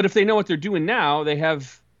 Well, but if they know what they're doing now, they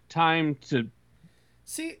have time to.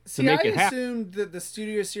 See, I assumed that the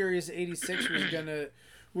Studio Series 86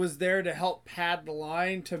 was there to help pad the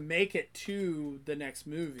line to make it to the next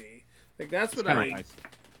movie. Like that's what I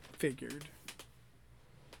figured.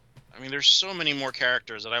 I mean, there's so many more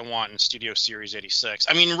characters that I want in Studio Series 86.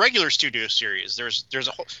 I mean, regular Studio Series, there's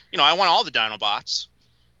a whole. I want all the Dinobots.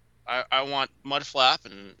 I want Mudflap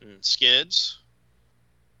and Skids.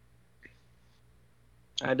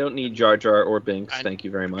 I don't need Jar Jar or Binks. Thank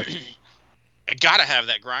you very much. I gotta have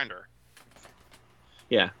that Grinder.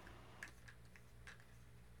 Yeah.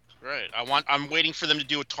 Right. I'm waiting for them to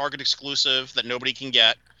do a Target exclusive that nobody can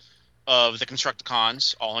get of the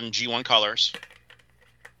Constructicons, all in G1 colors.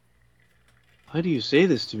 Why do you say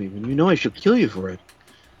this to me when you know I should kill you for it?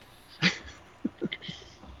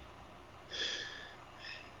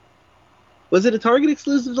 Was it a Target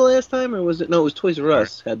exclusive the last time, or was it? No, it was Toys R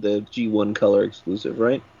Us had the G1 color exclusive,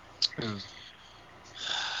 right?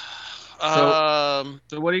 So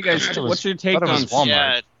what do you guys? What's your take on Walmart?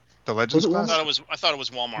 Yeah, The Legends Class? I thought it was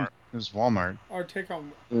Walmart. It was Walmart. Our take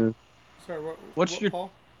on. Sorry, what's your?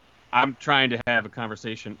 Paul? I'm trying to have a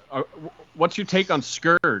conversation. What's your take on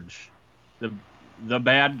Scourge, the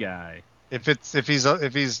bad guy? If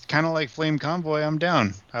he's kind of like Flame Convoy, I'm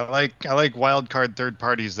down. I like wild card third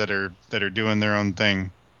parties that are doing their own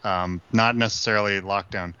thing, not necessarily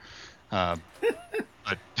Lockdown. But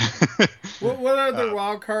what other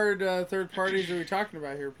wild card third parties are we talking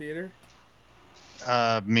about here, Peter?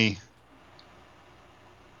 Me,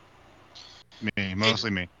 mostly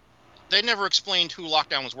me. They never explained who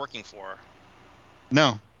Lockdown was working for.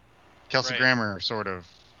 No, Kelsey Right. Grammer, sort of.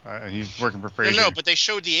 He's working for Fraser. No, but they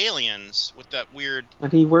showed the aliens with that weird.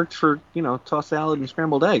 And he worked for, tossed salad and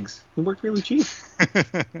scrambled eggs. He worked really cheap.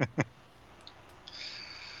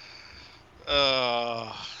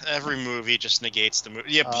 Every movie just negates the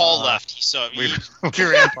movie. Yeah, Paul left. We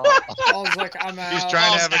ran Paul. Paul's like, I'm out. He's trying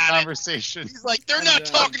Paul's to have a at it. conversation. He's like, they're not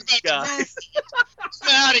talking about the movie.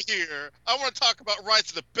 I'm out of here. I want to talk about Rise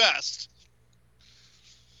of the Best.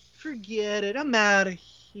 Forget it. I'm out of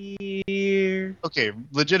here. Okay,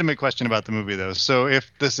 legitimate question about the movie though. So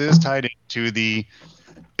if this is tied into the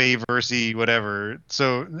Bayverse whatever,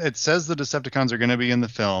 so it says the Decepticons are going to be in the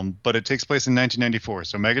film, but it takes place in 1994.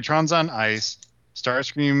 So Megatron's on ice,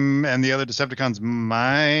 Starscream and the other Decepticons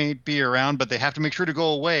might be around, but they have to make sure to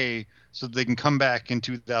go away so that they can come back in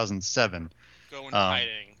 2007. Go into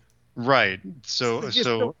hiding. Right. So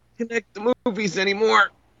Don't connect the movies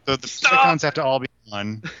anymore. So the Decepticons have to all be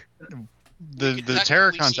gone. The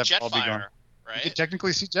Terracons have to all be gone. Right? You could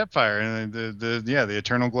technically see Jetfire and the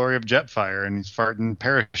eternal glory of Jetfire, and he's farting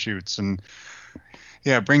parachutes, and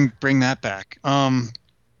bring that back.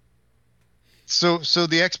 So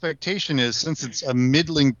the expectation is, since it's a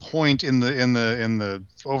middling point in the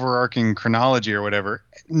overarching chronology or whatever,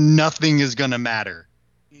 nothing is gonna matter.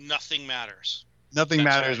 Nothing matters. Nothing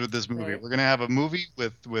That's matters right. with this movie. Right. We're gonna have a movie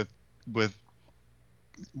with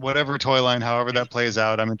whatever toy line, however that plays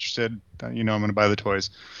out. I'm interested. I'm gonna buy the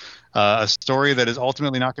toys. A story that is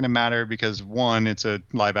ultimately not going to matter because, one, it's a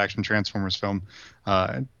live-action Transformers film.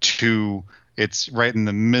 Two, it's right in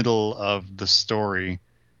the middle of the story.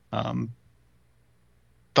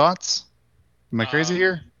 Thoughts? Am I crazy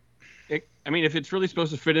here? If it's really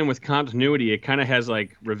supposed to fit in with continuity, it kind of has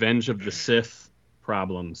like Revenge of the Sith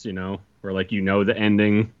problems, where like the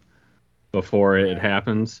ending before it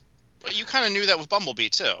happens. But you kind of knew that with Bumblebee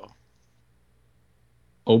too.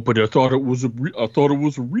 Oh, but I thought it was a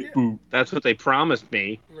reboot. That's what they promised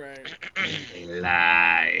me. Right. They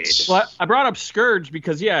lied. Well, I brought up Scourge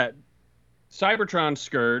because Cybertron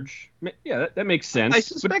Scourge. Yeah, that makes sense. I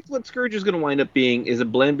suspect what Scourge is going to wind up being is a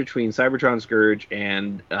blend between Cybertron Scourge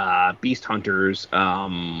and Beast Hunters.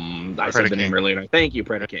 I said the name earlier. Thank you,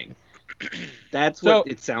 Predaking. That's what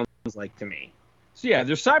it sounds like to me. So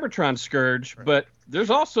there's Cybertron Scourge, but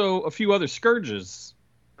there's also a few other Scourges.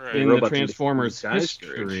 Right. In the Transformers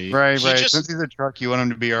history. Right. Since he's a truck, you want him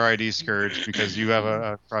to be RID Scourge because you have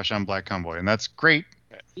a crush on Black Convoy, and that's great.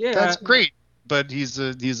 Yeah, that's great. but he's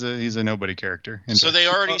a nobody character. So they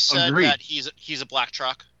already said that he's a black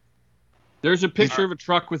truck. There's a picture of a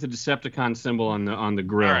truck with a Decepticon symbol on the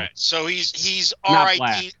grill. All right. So he's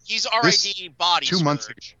RID. He's RID body. 2 months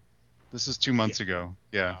ago. This is 2 months ago.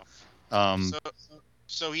 Yeah.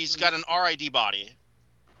 So he's got an RID body.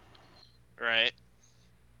 Right.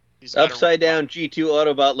 He's got upside down G2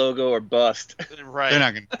 Autobot logo or bust. Right. They're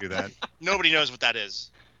not going to do that. Nobody knows what that is.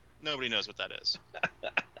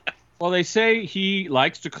 Well, they say he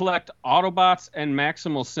likes to collect Autobots and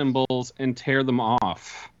Maximal symbols and tear them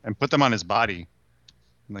off. And put them on his body.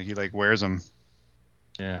 Like he wears them.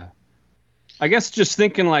 Yeah. I guess just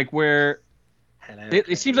thinking where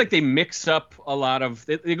it seems like they mix up a lot of...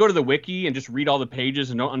 They go to the wiki and just read all the pages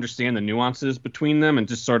and don't understand the nuances between them and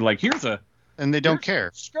just sort of here's a... And they don't care.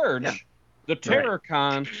 Scourge, the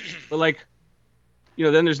Terrorcon. But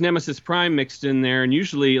then there's Nemesis Prime mixed in there, and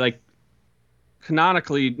usually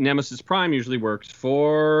canonically Nemesis Prime usually works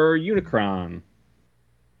for Unicron,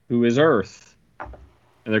 who is Earth.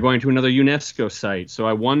 And they're going to another UNESCO site. So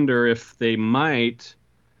I wonder if they might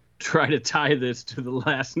try to tie this to The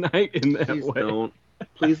Last Night in that Please way. Don't.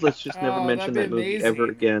 Please let's just never mention that movie ever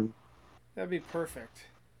again. That'd be perfect.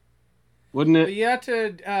 Wouldn't it? But you have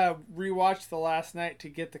to rewatch The Last Night to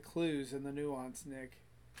get the clues and the nuance, Nick.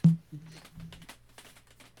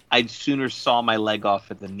 I'd sooner saw my leg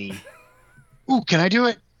off at the knee. Ooh, can I do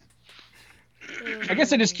it? I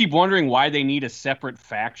guess I just keep wondering why they need a separate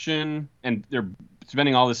faction, and they're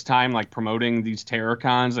spending all this time promoting these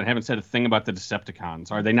Terrorcons and haven't said a thing about the Decepticons.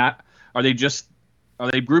 Are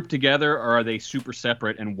they grouped together, or are they super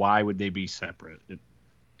separate, and why would they be separate?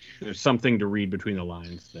 There's something to read between the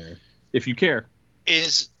lines there, if you care.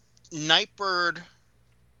 Is Nightbird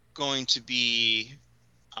going to be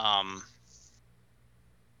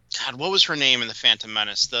God, what was her name in the Phantom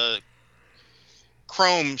Menace? The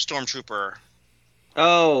Chrome Stormtrooper.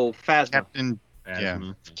 Oh, Phasma.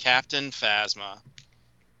 Captain Phasma.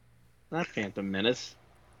 Not Phantom Menace.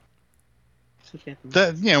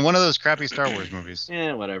 One of those crappy Star Wars movies.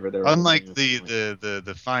 Yeah, whatever. They're unlike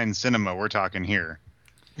the fine cinema we're talking here.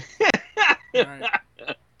 Right.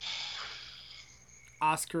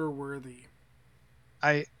 Oscar worthy.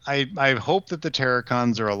 I hope that the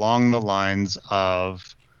Terrorcons are along the lines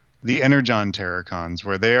of the Energon Terrorcons,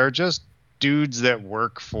 where they are just dudes that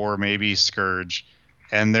work for maybe Scourge,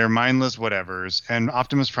 and they're mindless whatevers, and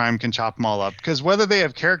Optimus Prime can chop them all up. Because whether they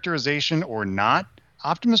have characterization or not,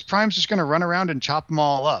 Optimus Prime's just going to run around and chop them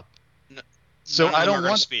all up. So I don't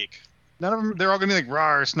want... speak. None of them, they're all going to be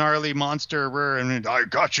rawr, snarly monster, and I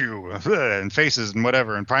got you, and faces and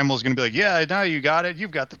whatever. And Primal's going to be like, yeah, now you got it.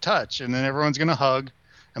 You've got the touch. And then everyone's going to hug.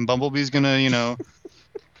 And Bumblebee's going to,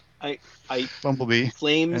 Bumblebee.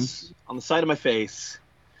 Flames on the side of my face.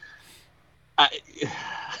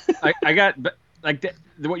 I got,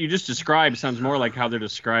 what you just described sounds more like how they're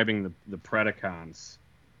describing the Predacons,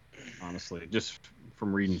 honestly, just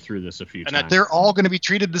from reading through this a few times. They're all going to be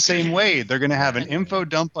treated the same way. They're going to have an info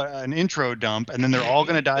dump, an intro dump, and then they're all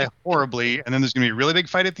going to die horribly, and then there's going to be a really big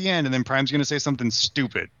fight at the end, and then Prime's going to say something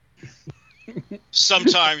stupid.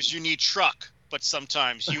 Sometimes you need truck, but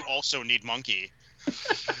sometimes you also need monkey.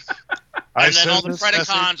 And then all the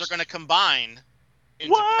Predacons are going to combine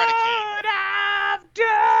into Predaking.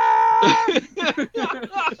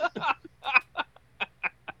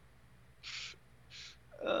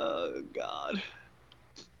 Oh, God.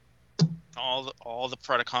 All the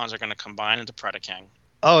Predacons are going to combine into Predaking.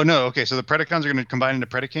 Oh, no. Okay, so the Predacons are going to combine into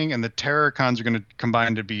Predaking, and the Terrorcons are going to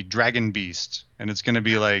combine to be Dragon Beast. And it's going to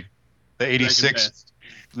be like the 86...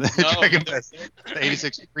 Dragon Beast. The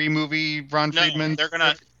 86 free movie, Ron Friedman. They're going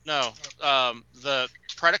to... No. The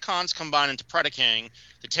Predacons combine into Predaking.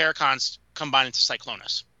 The Terrorcons combine into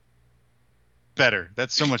Cyclonus. Better.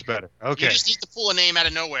 That's so much better. Okay. You just need to pull a name out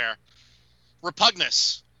of nowhere.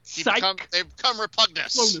 Repugnus. They become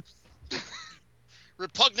Repugnus.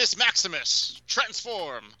 Repugnus Maximus.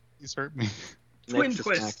 Transform. He's hurt me. Twin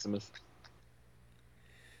Twist. Maximus.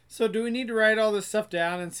 So do we need to write all this stuff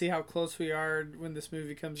down and see how close we are when this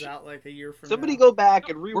movie comes out, like a year from now? Somebody go back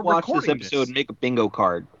and rewatch this episode and make a bingo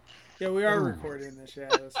card. Yeah, we are recording this. Yeah,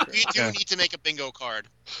 that's true. We do need to make a bingo card.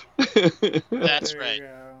 That's right.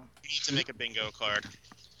 We need to make a bingo card.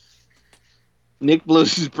 Nick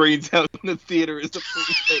blows his brains out in the theater as a free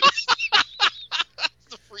space.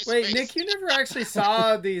 Wait, Nick, you never actually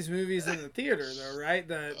saw these movies in the theater, though, right?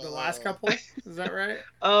 The last couple? Is that right?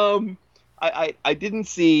 I didn't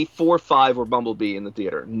see 4, 5, or Bumblebee in the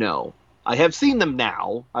theater. No. I have seen them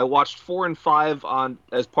now. I watched 4 and 5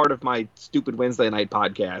 as part of my stupid Wednesday night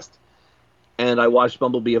podcast. And I watched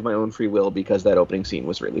Bumblebee of my own free will because that opening scene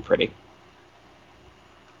was really pretty.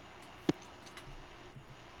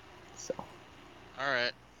 All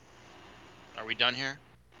right. Are we done here?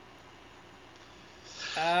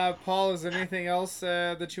 Paul, is there anything else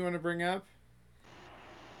that you want to bring up?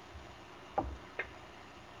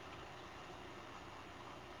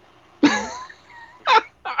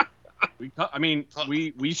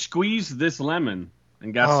 We squeezed this lemon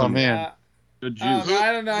and got some good juice.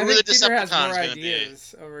 I don't know. I think Peter has more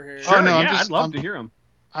ideas over here. Sure, I'd love to hear them.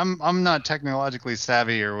 I'm not technologically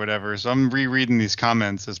savvy or whatever, so I'm rereading these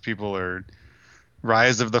comments as people are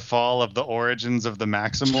Rise of the Fall of the Origins of the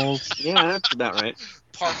Maximals. Yeah, that's about right.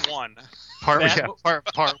 Part 1. Part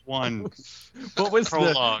 1. What was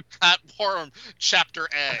prologue? Chapter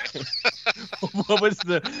A. What was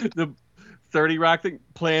the 30 Rock thing?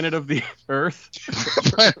 Planet of the Earth.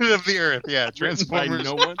 Planet of the Earth. Yeah, Transformers.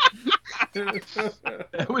 No one.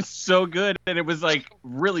 It was so good, and it was like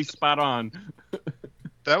really spot on.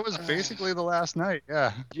 That was basically the last night.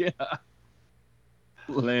 Yeah. Yeah.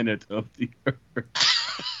 Planet of the Earth.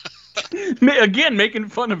 Again, making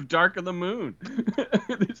fun of Dark of the Moon.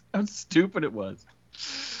 How stupid it was.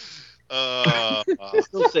 I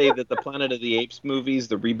still say that the Planet of the Apes movies,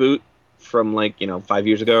 the reboot from 5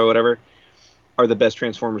 years ago or whatever, are the best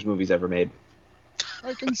Transformers movies ever made.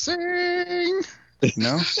 I can sing.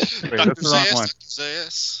 No, wait, that's the wrong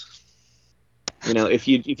one. If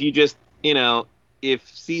you just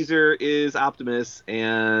if Caesar is Optimus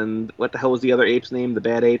and what the hell was the other ape's name? The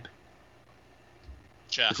bad ape.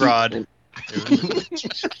 Jeff. Rod. And he's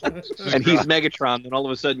Megatron, then all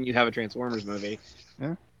of a sudden you have a Transformers movie.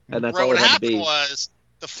 Yeah. And that's Bro, all what it had to happened be. was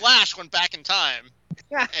the Flash went back in time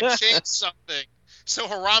and changed something, so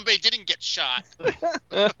Harambe didn't get shot.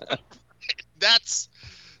 That's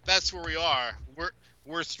where we are.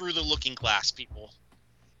 We're through the looking glass, people.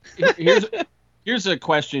 Here's a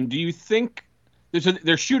question. Do you think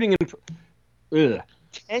they're shooting in?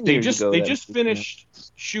 They just finished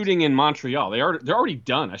shooting in Montreal. They're already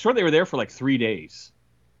done. I swear they were there for like 3 days.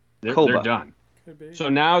 They're done. So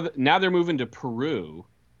now they're moving to Peru,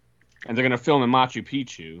 and they're gonna film in Machu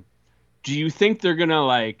Picchu. Do you think they're gonna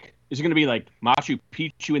is it gonna be like Machu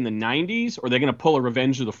Picchu in the 90s, or are they gonna pull a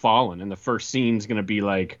Revenge of the Fallen, and the first scene's gonna be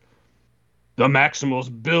like the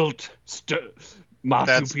Maximals built Machu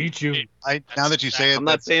Picchu? Now that you say it, I'm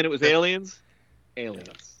not saying it was aliens.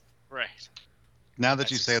 Aliens. Right. Now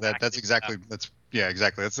that you say that, that's exactly.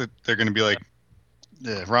 They're going to be like,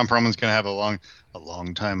 Ron Perlman's going to have a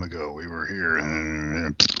long time ago we were here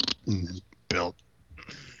and built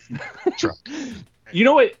truck. You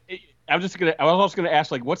know what? I was also gonna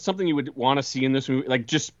ask, what's something you would want to see in this movie,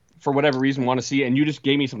 just for whatever reason want to see, and you just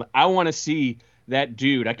gave me something. I want to see that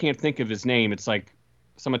dude. I can't think of his name. It's like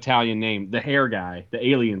some Italian name. The hair guy, the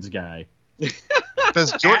aliens guy.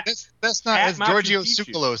 That's Giorgio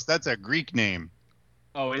Tsoukalos. That's a Greek name.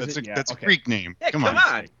 Oh, is it? That's a Greek name. Yeah, come on.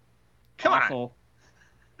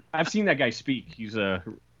 I've seen that guy speak. He's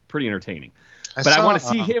pretty entertaining. I want to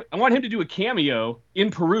see him. I want him to do a cameo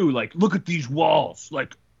in Peru. Look at these walls.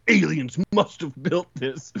 Aliens must have built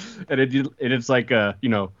this. And it's like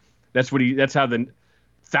that's how the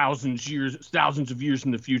thousands of years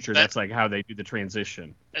in the future. That's like how they do the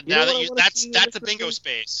transition. And now that's a bingo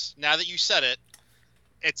space. Now that you said it,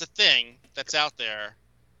 it's a thing that's out there.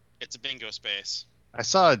 It's a bingo space. I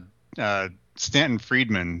saw Stanton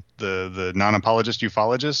Friedman, the non-apologist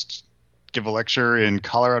ufologist, give a lecture in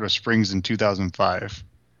Colorado Springs in 2005.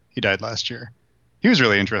 He died last year. He was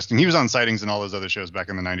really interesting. He was on Sightings and all those other shows back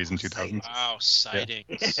in the 90s and 2000s. Wow,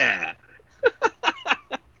 Sightings. Yeah.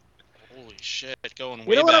 Holy shit, going way back.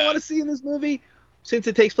 You know what I want to see in this movie? Since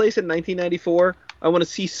it takes place in 1994, I want to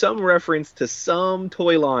see some reference to some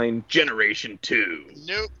toy line, Generation 2.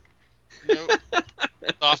 Nope.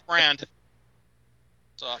 It's off-brand.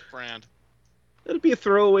 That'd be a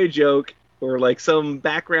throwaway joke, or some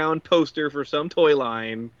background poster for some toy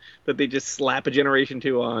line that they just slap a Generation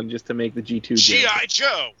 2 on just to make the G2 G.I.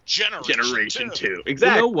 Joe, Generation 2.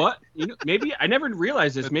 Exactly. You know what? Maybe I never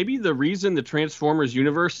realized this. Maybe the reason the Transformers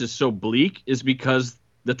universe is so bleak is because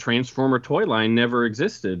the Transformer toy line never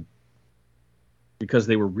existed. Because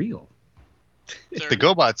they were real. The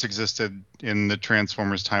GoBots existed in the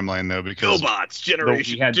Transformers timeline, though, because GoBots,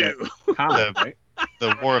 Generation 2.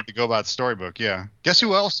 The War of the GoBots storybook, yeah. Guess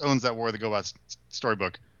who else owns that War of the GoBots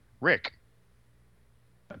storybook? Rick.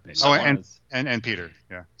 And Peter,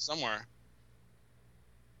 yeah. Somewhere.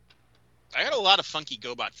 I got a lot of funky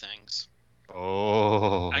GoBot things.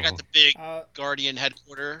 Oh. I got the big Guardian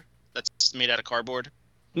headquarter that's made out of cardboard.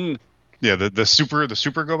 Yeah, the super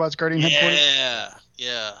GoBots Guardian headquarter?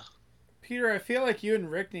 Yeah. Peter, I feel like you and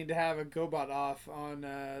Rick need to have a GoBot off on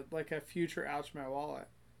a future Ouch My Wallet.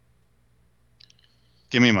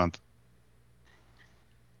 Give me a month.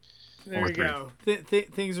 There you go.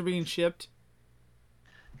 Things are being shipped.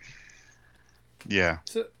 Yeah.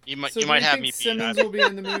 So you might do have me. Simmons will be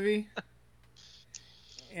in the movie.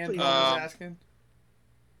 Antoine was asking.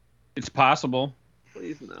 It's possible.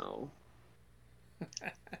 Please no.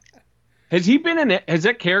 Has he been in it? Has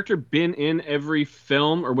that character been in every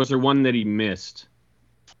film, or was there one that he missed?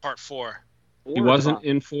 Part 4. He wasn't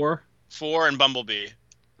in 4? 4 and Bumblebee.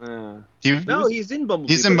 No, he's in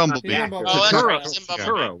Bumblebee. He's in Bumblebee. Oh, that's right. He's in Bumblebee.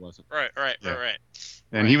 Turo wasn't. Right.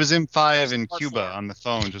 And he was in 5 in Cuba on the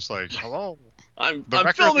phone, just like, hello. I'm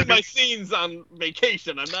filming my scenes on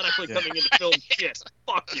vacation. I'm not actually coming in to film shit.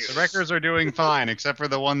 Fuck you. The Wreckers are doing fine, except for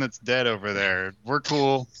the one that's dead over there. We're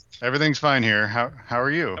cool. Everything's fine here. How are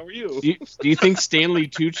you? How are you? Do you think Stanley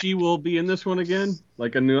Tucci will be in this one again?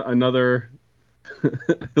 Like another...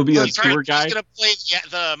 He'll be a tour guy? He's going to play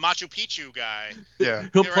the Machu Picchu guy. Yeah.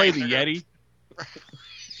 He'll play the Yeti.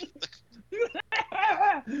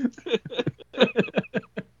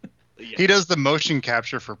 He does the motion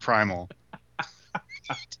capture for Primal.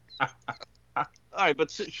 All right,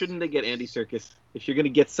 but shouldn't they get Andy Serkis? If you're going to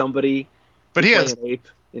get somebody but he has an ape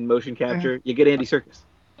in motion capture, you get Andy Serkis.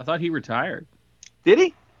 I thought he retired. Did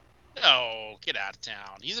he? No, get out of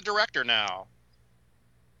town. He's a director now.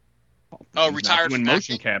 Oh, retired from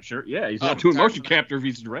motion capture. Yeah, he's not doing motion capture if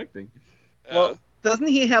he's directing. Well, doesn't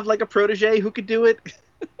he have like a protege who could do it?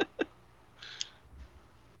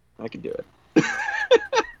 I could do it.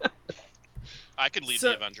 I could lead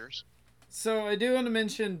the Avengers. So I do want to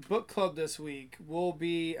mention Book Club this week will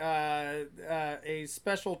be a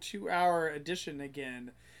special 2-hour edition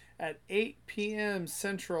again. At 8 p.m.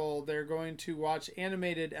 Central, they're going to watch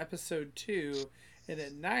animated episode 2, and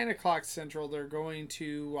at 9 o'clock Central, they're going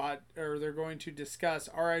to discuss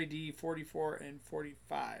RID 44 and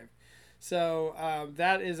 45. So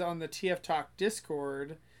that is on the TF Talk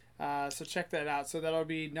Discord. So check that out. So that'll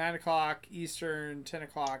be 9 o'clock Eastern, 10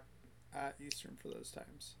 o'clock Eastern for those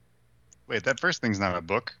times. Wait, that first thing's not a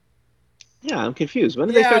book. Yeah, I'm confused. When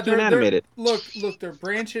did they start doing animated? Look, they're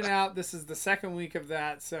branching out. This is the second week of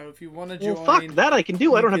that. So if you want to join, well, fuck that, I can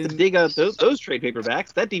do. I don't have to dig out those trade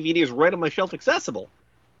paperbacks. That DVD is right on my shelf, accessible.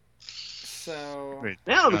 So wait,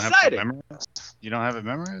 now I'm excited. You don't have it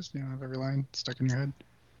memorized? You don't have every line stuck in your head?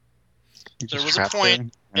 There was a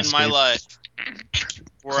point in my life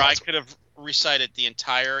where I could have recited the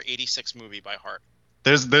entire 86 movie by heart.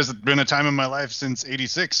 There's been a time in my life since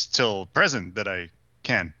 86 till present that I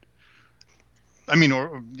can. I mean,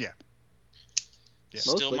 yeah.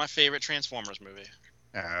 Still mostly my favorite Transformers movie.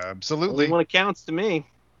 Absolutely. Only one that counts to me.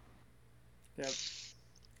 Yep.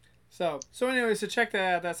 So anyway, so check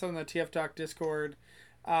that out. That's on the TF Talk Discord.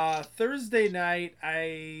 Thursday night,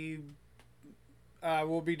 I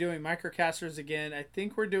will be doing Microcasters again. I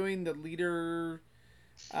think we're doing the leader.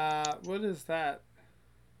 What is that?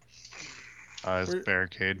 It's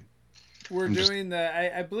Barricade. We're doing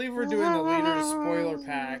I believe we're doing the leader spoiler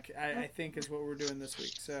pack. I think is what we're doing this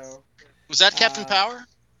week. So was that Captain Power?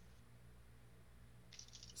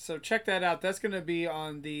 So check that out. That's going to be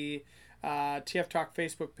on the TF Talk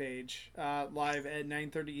Facebook page, live at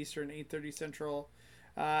 9:30 Eastern, 8:30 Central,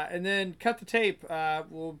 and then Cut the Tape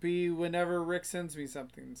will be whenever Rick sends me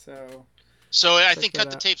something. So I think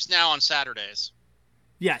Cut the Tape's now on Saturdays.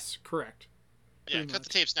 Yes, correct. Yeah, Cut the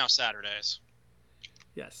Tape's now Saturdays.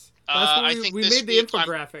 Yes. That's what we made the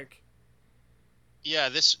infographic.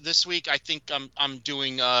 This week I think I'm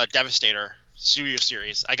doing Devastator Studio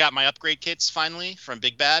Series. I got my upgrade kits finally from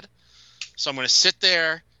Big Bad, so I'm going to sit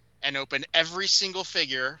there and open every single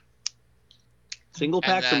figure. Single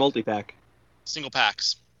packs or multi-pack? Single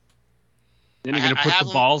packs. Then you're going to put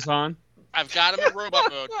the balls on? I've got them in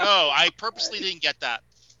robot mode. No, I purposely didn't get that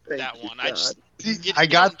one. I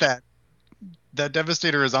got that. That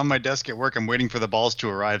Devastator is on my desk at work. I'm waiting for the balls to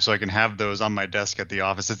arrive so I can have those on my desk at the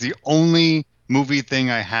office. It's the only movie thing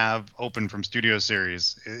I have open from Studio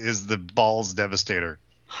Series is the Balls Devastator.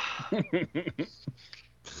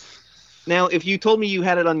 Now, if you told me you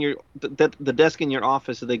had it on your the desk in your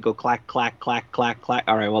office, so they go clack, clack, clack, clack, clack.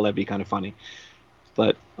 All right, well, that'd be kind of funny.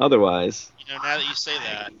 But otherwise... now that you say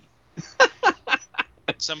that,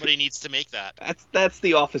 somebody needs to make that. That's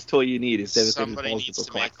the office toy you need. Is Devastator somebody balls needs to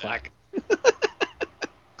to clack, make clack.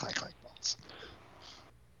 Clack, clack balls.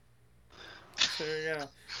 There you go.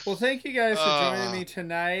 Well, thank you guys for joining me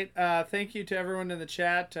tonight. Thank you to everyone in the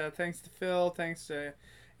chat. Thanks to Phil. Thanks to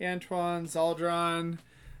Antoine, Zaldron.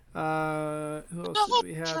 Who else did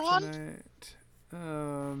we have tonight?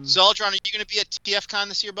 Zaldron, are you going to be at TFCon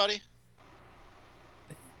this year, buddy?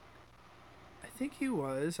 I think he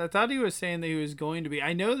was. I thought he was saying that he was going to be.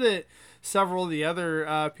 I know that several of the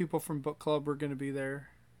other people from Book Club were going to be there.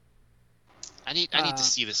 I need to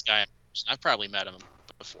see this guy in person. I've probably met him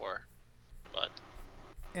before, but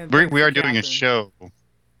we are doing a show.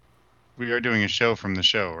 We are doing a show from the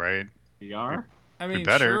show, right? We are. I mean,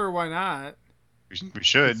 sure, why not? We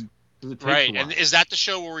should. Right, and is that the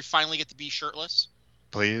show where we finally get to be shirtless?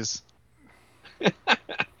 Please.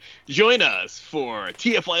 Join us for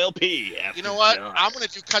TFYLP. You know what? I'm gonna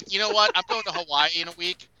do cut. You know what? I'm going to Hawaii in a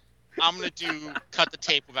week. I'm gonna do cut the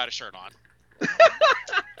tape without a shirt on.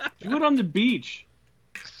 Do it on the beach.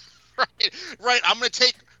 Right. I'm gonna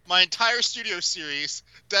take my entire studio series,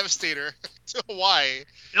 Devastator, to Hawaii.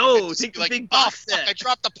 No, take the big box set. I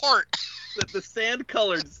dropped the part. The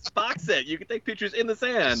sand-colored box set. You can take pictures in the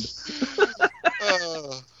sand.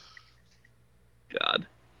 God.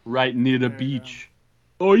 Right near the beach.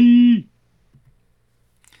 Oi!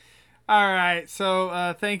 All right.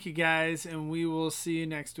 So thank you, guys, and we will see you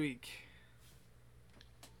next week.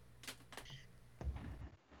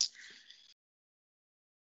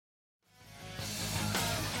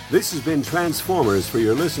 This has been Transformers for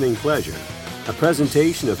your listening pleasure, a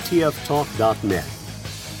presentation of tftalk.net.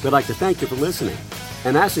 We'd like to thank you for listening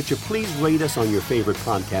and ask that you please rate us on your favorite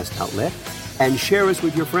podcast outlet and share us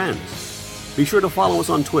with your friends. Be sure to follow us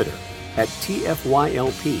on Twitter at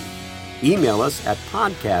TFYLP. Email us at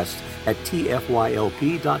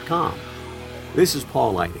podcast@tfylp.com. This is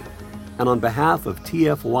Paul Lighting, and on behalf of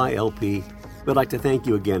TFYLP, we'd like to thank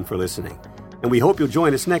you again for listening. And we hope you'll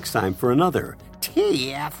join us next time for another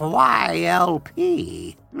TFYLP.